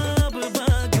बवड़ा अब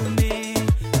बाग में.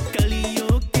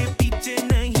 कलियों के पीछे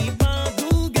नहीं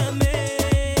भागूंगा मैं.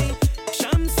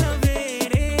 शाम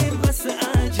सवेरे बस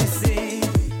आज से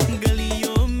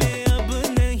गलियों में अब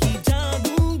नहीं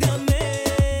जागूंगा मैं.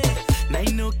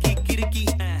 नैनों की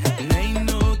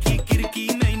खिड़की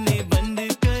मैंने बंद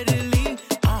कर ली.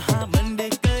 आहा बंद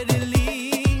कर ली.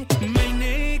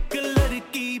 मैंने एक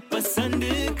लड़की पसंद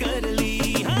कर ली.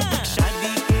 हाँ.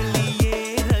 शादी के लिए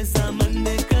रज़ामंद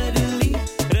कर ली,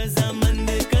 रज़ामंद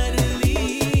कर ली.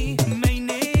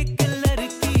 मैंने एक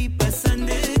लड़की पसंद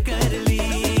कर ली.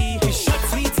 Shots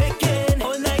we taking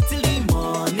all night till the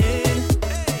morning.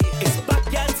 It's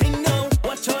backyard thing now,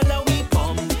 watch all how we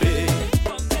pumping.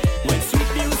 When sweet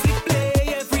music play,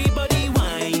 everybody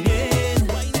whining.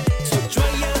 So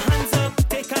throw your hands up,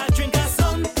 take a drink of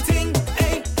something.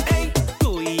 Hey, hey.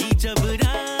 कोई जब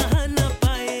राह न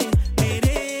पाए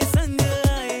मेरे संग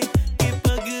आए कि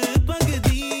पग पग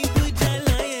दीप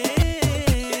जलाए.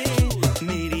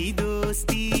 मेरी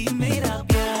दोस्ती मेरा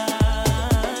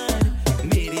प्यार,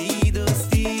 मेरी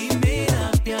दोस्ती मेरा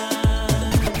प्यार.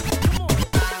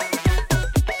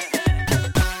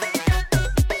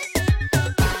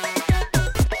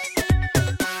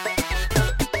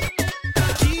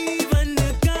 जीवन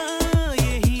का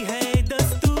यही है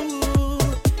दस्तूर,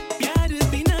 प्यार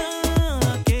बिना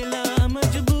अकेला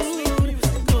मजबूर.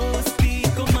 दोस्ती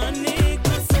को माने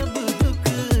को सब दुख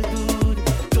दूर,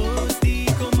 दोस्ती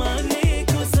को माने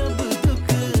को सब दुख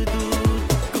दूर.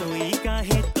 कोई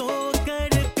काहे तो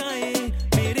करकाए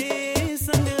मेरे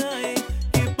संग आए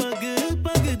कि पग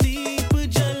पग दीप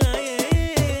जलाए.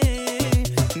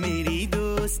 मेरी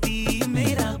दोस्ती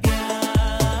मेरा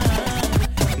प्यार,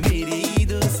 मेरी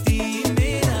दोस्ती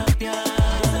मेरा प्यार.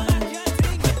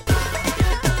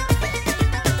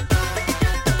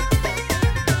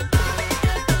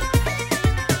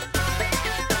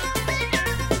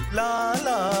 ला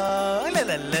ला ला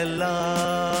ला ला ला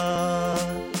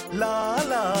ला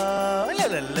ला ला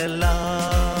ला ला ला.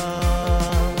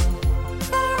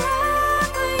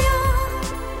 Forever young,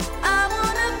 I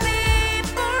wanna be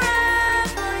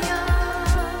forever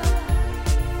young.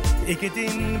 एक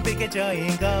दिन बिक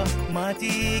जाएगा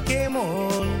माटी के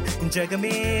मोल, जग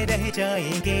में रह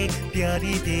जाएंगे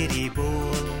प्यारी तेरी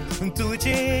बोल.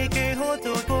 तुझे के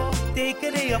होठों को देख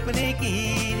ले अपने की,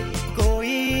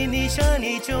 कोई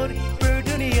निशानी छोड़ पर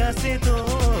दुनिया से तो.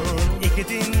 एक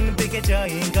दिन बिक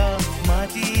जाएगा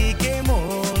माटी के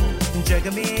मोल, जग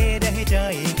में रह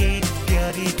जाएंगे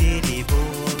प्यारी तेरी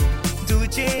बोल.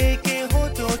 तुझे के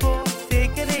होठों को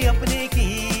देख ले अपने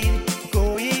की,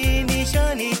 कोई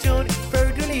निशानी छोड़ पर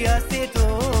दुनिया से तो.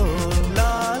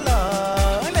 ला ला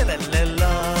ला ला ला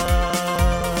ला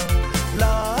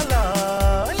ला ला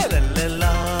ला ला ला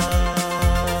ला.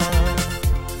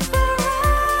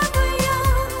 Forever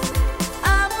young,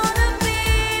 I wanna be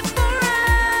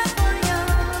forever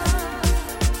young.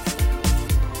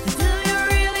 Do you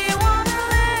really wanna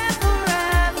live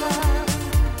forever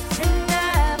and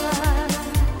ever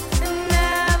and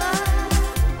ever?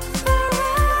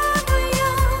 Forever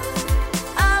young,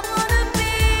 I wanna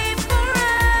be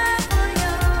forever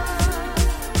young.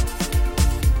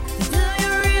 Do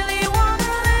you really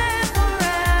wanna live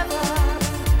forever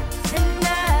and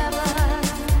ever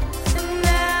and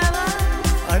ever?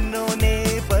 अनोने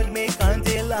पर में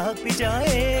कांटे लाख भी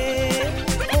जाए,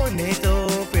 होने तो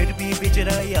फिर भी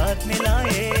बिचरा याद में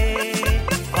लाए.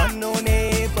 अनोने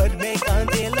पर में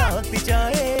कांटे लाख भी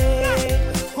जाए,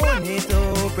 होने तो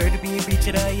फिर भी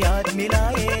बिचरा याद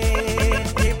मिलाए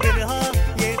ये बिरहा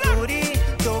ये दूरी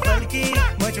तो पल की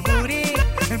मजबूरी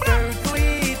पर कोई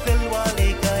दिल वाले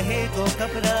कहे तो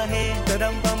घबरा है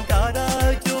गरम बम तारा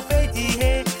जो बेटी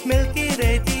है मिलती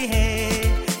रहती है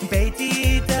बेटी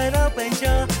तरह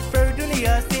पंचा पर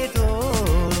दुनिया से तो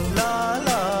ला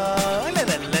ला ला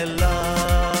ला ला ला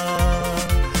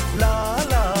ला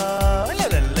ला ला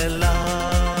ला ला ला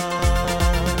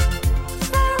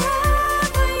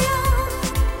Forever young,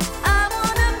 I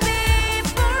wanna be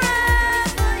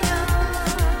forever young.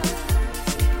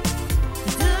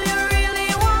 Do you really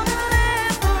wanna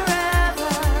live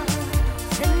forever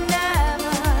and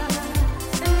ever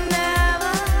and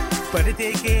ever?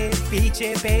 पर्दे के पीछे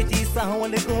बैठी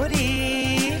सावन गोरी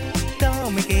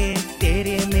थाम के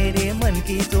तेरे मेरे मन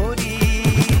की चोरी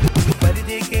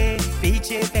पर्दे के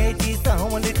पीछे बैठी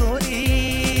सावन गोरी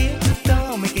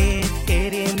थाम के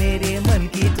तेरे मेरे मन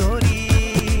की चोरी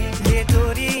ये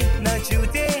चोरी न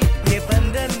छूटे ये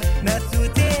बंधन न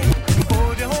टूटे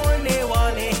बोर होने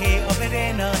वाले हैं अब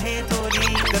रहना है थोड़ी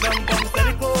कदम कम सर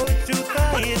को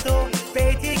चुकाए तो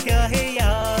बेटी क्या है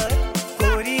यार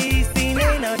कोरी सीने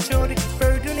न छोड़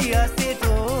पर दुनिया से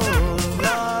तो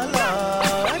ला ला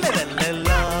ला ला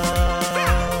ला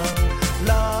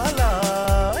ला ला ला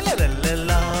ला ला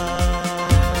ला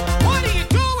What are you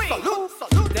doing?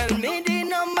 Salute. Tell me the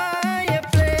number you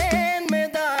playing, me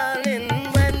darling,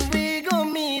 when we go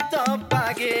meet up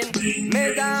again. Me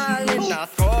darling, a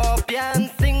scorpion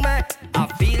sing my, a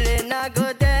feeling I go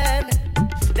dead.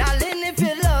 Darling, if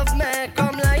you love me,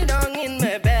 come lie down in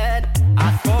my bed. A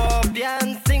scorpion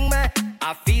sing my,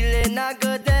 a feeling I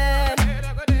go dead.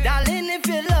 Darling, if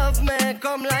you love me,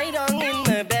 come lie down in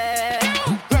my bed.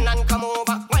 Run and come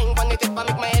over, wine on the tip and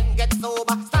make my head get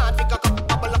sober. Start pick a cup,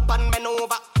 bubble up and bend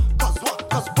over. Cause what?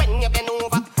 Cause when you bend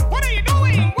over, what are you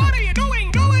doing? What are you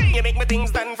doing? You make me things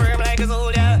stand firm like a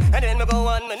soldier, and then me go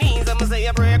on my knees and me say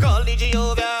a prayer, call the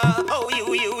Jehovah. Oh, you.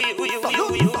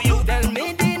 Tell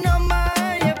me the number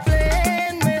you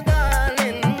playing, me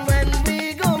darling, when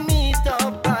we go meet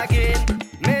up again.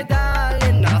 Me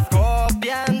darling, a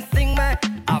scorpion sing my,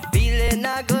 a feeling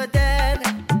I go dead.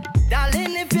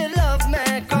 Darling, if you love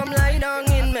me, come lie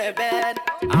down in my bed.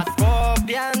 A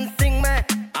scorpion sing my,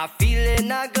 a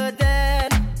feeling I go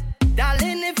dead.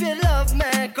 Darling, if you love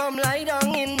me, come lie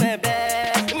down in my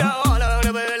bed. Now all around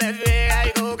the world, everywhere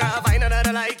I go, can't find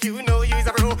another like you. Know you's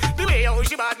a pro. The way how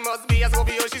she bad must be a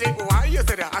Scorpio. She say, why you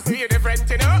say that? I say you're different,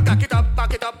 you know. Cock it up,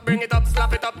 back it up, bring it up,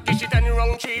 slap it up, dish it and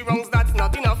wrong, 3 wrongs, that's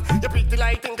not enough. You pretty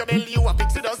like Tinkerbell, you a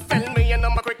fix it us. Tell me your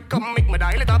number quick, come make me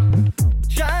dial it up.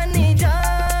 Johnny,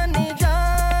 Johnny,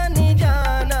 Johnny,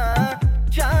 Jana,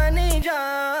 Johnny,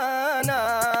 Jana.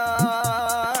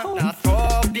 Now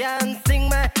scorpion sing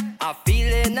me, a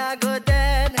feeling I go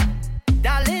dead.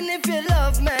 Darling, if you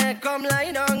love me, come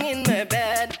lie down in my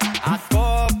bed. A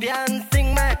scorpion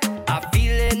sing me, a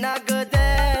feeling I go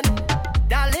dead.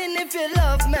 Darling, if you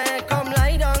love me, come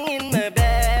lie down in my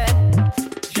bed.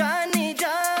 Johnny,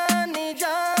 Johnny,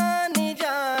 Johnny,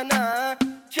 Jana,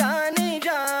 Johnny,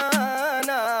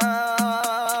 Jana.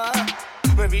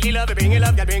 Me really love it, bring it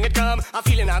up, God bring it come. I'm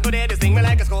feeling I go there, this thing me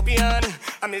like a scorpion.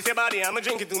 I miss your body, I'ma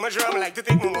drink it too much rum. I like to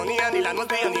take my money and the land must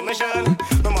pay on the mission.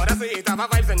 My mother say it have a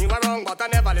vibes and you are wrong, but I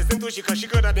never listen to she cause she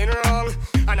could have been wrong.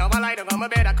 I know I lie down on my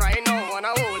bed, I cry no, and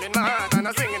I hold in my heart and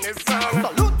I singing this song.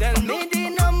 Tell me the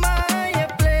number you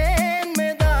playing,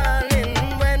 me darling,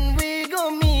 when we go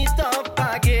meet up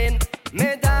again.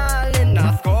 Me darling,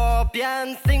 a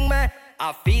scorpion sing me,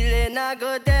 a feeling I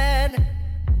go dead.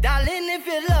 Darling, if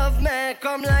you love me,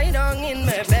 come lie down in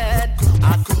my bed.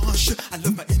 Gosh, I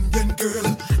love my Indian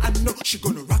girl. I know she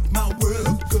gonna rock my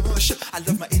world. Gosh, I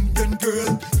love my Indian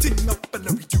girl. Ting up and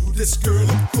let me do this, girl.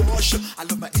 Gosh, I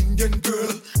love my Indian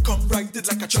girl. Come ride it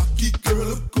like a jockey,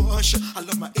 girl. Gosh, I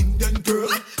love my Indian girl.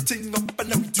 Ting up and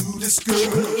let me do this,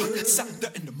 girl.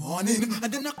 Saturday in the morning,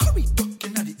 and then I curry duck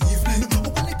in the evening. Oh,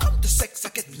 when it come to sex, I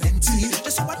get plenty.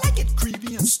 That's how I like it,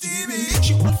 creepy and steamy.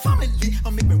 She want family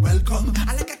and make me welcome.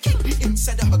 I like a king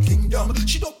inside of her kingdom.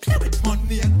 She don't play with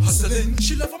money and hustling.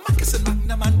 She love a Marcus and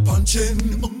Magnum and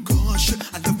punching. Oh gosh,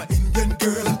 I love my Indian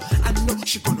girl. I know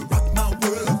she gonna rock my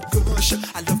world. Gosh,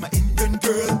 I love my Indian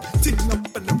girl. Ting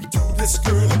up and let me do this,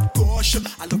 girl. Gosh,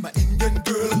 I love my Indian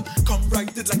girl. Come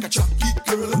ride it like a jockey,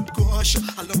 girl. Gosh,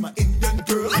 I love my Indian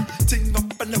girl. Ting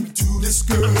up and let me do this,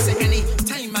 girl. I say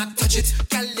anytime I touch it,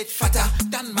 girl it fatter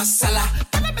than masala.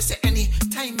 Tell me say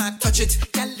anytime I touch it,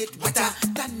 girl it wetter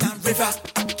than a river.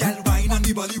 Girl wine on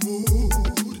the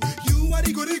Bollywood, you are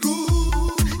the goody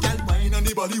good. Girl wine on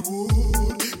the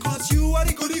Bollywood, cause you are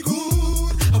the goody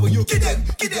good. How will you get them,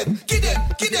 get them, get them,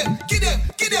 get them, get them,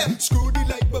 get them? Screw the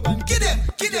light bulb and get them,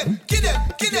 get them, get them,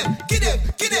 get them, get them,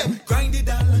 get them.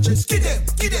 says, get them,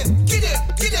 get them, get them,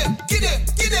 get them, get them,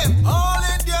 get them. All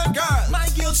Indian girls. My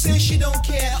girl says she don't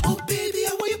care. Oh baby,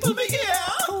 why you pull me here?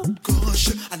 Oh gosh,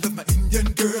 I love my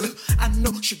Indian girl. I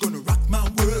know she gonna rock my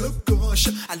world. Oh gosh,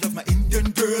 I love my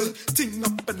Indian girl. Ting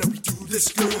up and let me do this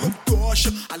girl. Oh gosh,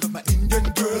 I love my Indian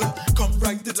girl. Come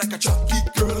ride it like a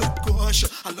chocolate girl. Oh gosh,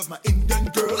 I love my Indian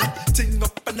girl. Ting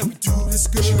up and let me do this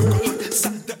girl. She gonna hot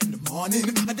Saturday in the morning,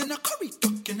 and then a curry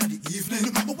duck in the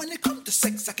evening. But when it comes to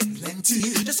sex, I get plenty.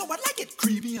 That's how I like it,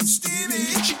 creamy and steamy.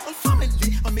 She all family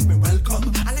and make me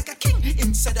welcome. I like a king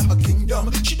inside of her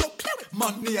kingdom. She don't play with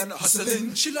money and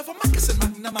hustling. She love a moccasin,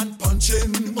 magnum and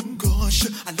punching. Oh gosh,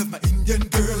 I love my Indian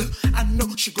girl. I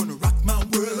know she gonna rock my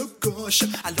world. Oh gosh,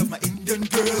 I love my Indian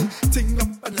girl. Ting up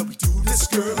and let me do this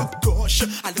girl. Oh gosh,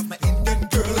 I love my Indian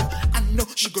girl. I know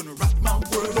she gonna rock my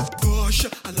world. Oh gosh,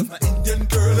 I love my Indian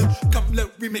girl. Come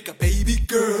let me make a baby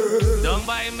girl. Down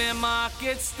by me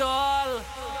market stall,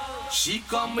 she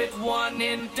come with one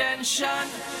intention.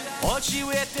 All she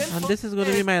waiting And for this is going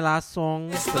to be my last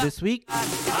song for this week. I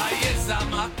is a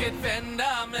market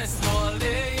vendor, me small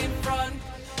day in front.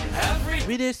 Every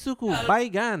Vide Suku,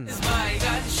 Baigan. is my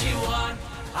gun she want.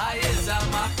 I is a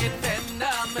market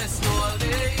vendor, me small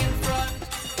day in front.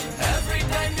 Every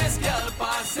time this girl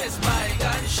passes by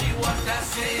gun she want. I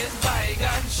say it's by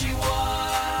gun she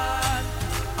want.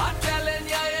 I'm telling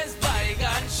ya it's by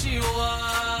gun she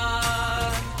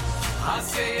want. I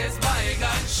say it's by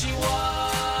gun she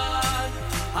want.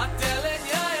 I'm telling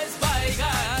ya it's by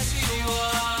gun she want.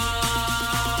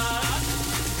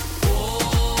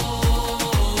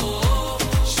 Oh,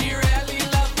 she really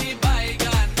love me by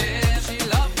gun them. She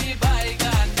love me by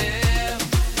gun them.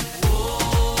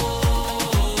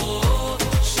 Oh,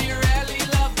 she really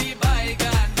love me by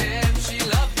gun them. She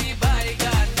love me by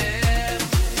gun them.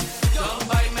 Down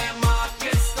by my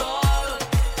market stall,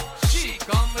 she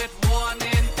come with one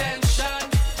intention.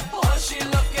 All she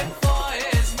looking for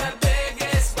is my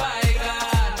biggest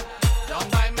bygone. Down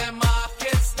by my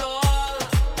market stall,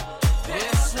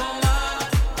 this woman,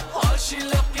 all she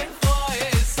looking for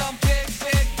is some big,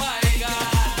 big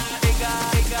bygone.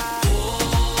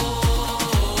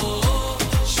 Oh,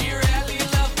 she really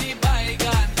love me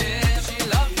bygone them. She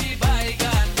love me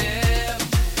bygone them.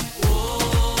 Oh,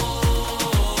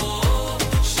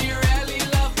 she really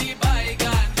love me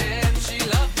bygone them. She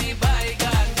love me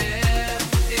bygone them.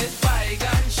 It's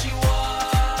bygone she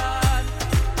want.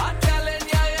 I'm telling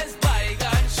ya it's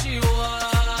bygone she want.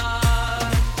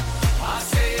 I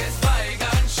say it's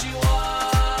bygone she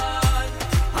want.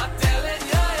 I'm telling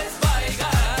ya it's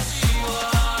bygone she want.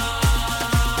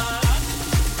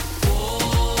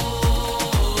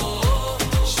 Oh,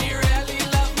 she really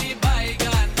love me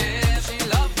bygone them. She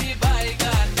love me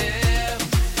bygone them.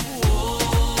 Oh,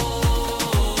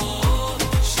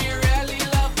 she really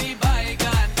love me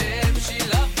bygone them. She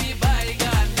love me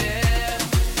bygone them.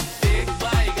 Big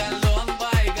bygone, long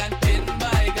bygone, thin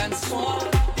bygone, small.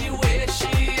 The way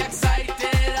she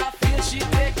excited, I feel she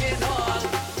taking all.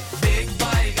 Big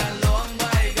bygone, long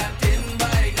bygone, thin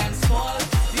bygone, small.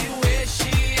 The way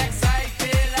she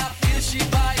excited, I feel she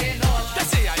buying all. They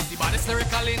say I see baddest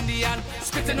lyrical Indian,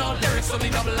 spitting out lyrics from the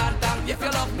double and down. If you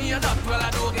love me or not, well I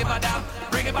don't give a damn.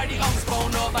 Bring it by the ounce,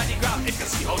 pound or by the gram. If you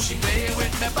see how she playing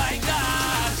with me, by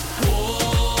God.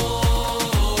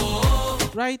 Whoa.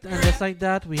 Right, and just like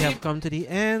that, we have come to the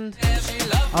end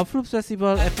of Floops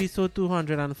Festival episode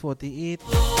 248.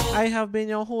 I have been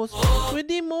your host with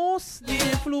the most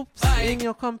DJ Floops in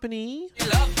your company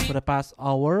for the past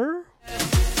hour.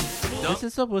 This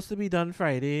is supposed to be done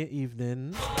Friday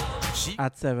evening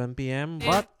at 7 p.m.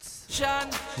 but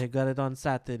they got it on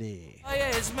Saturday.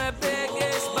 It's my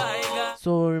biggest bygone.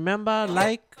 So remember,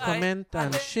 like, comment,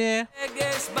 and share.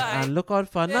 And look out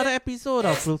for another episode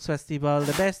of Floops Festival,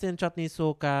 the best in Chutney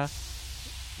Soca,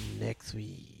 next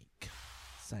week.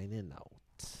 Signing out.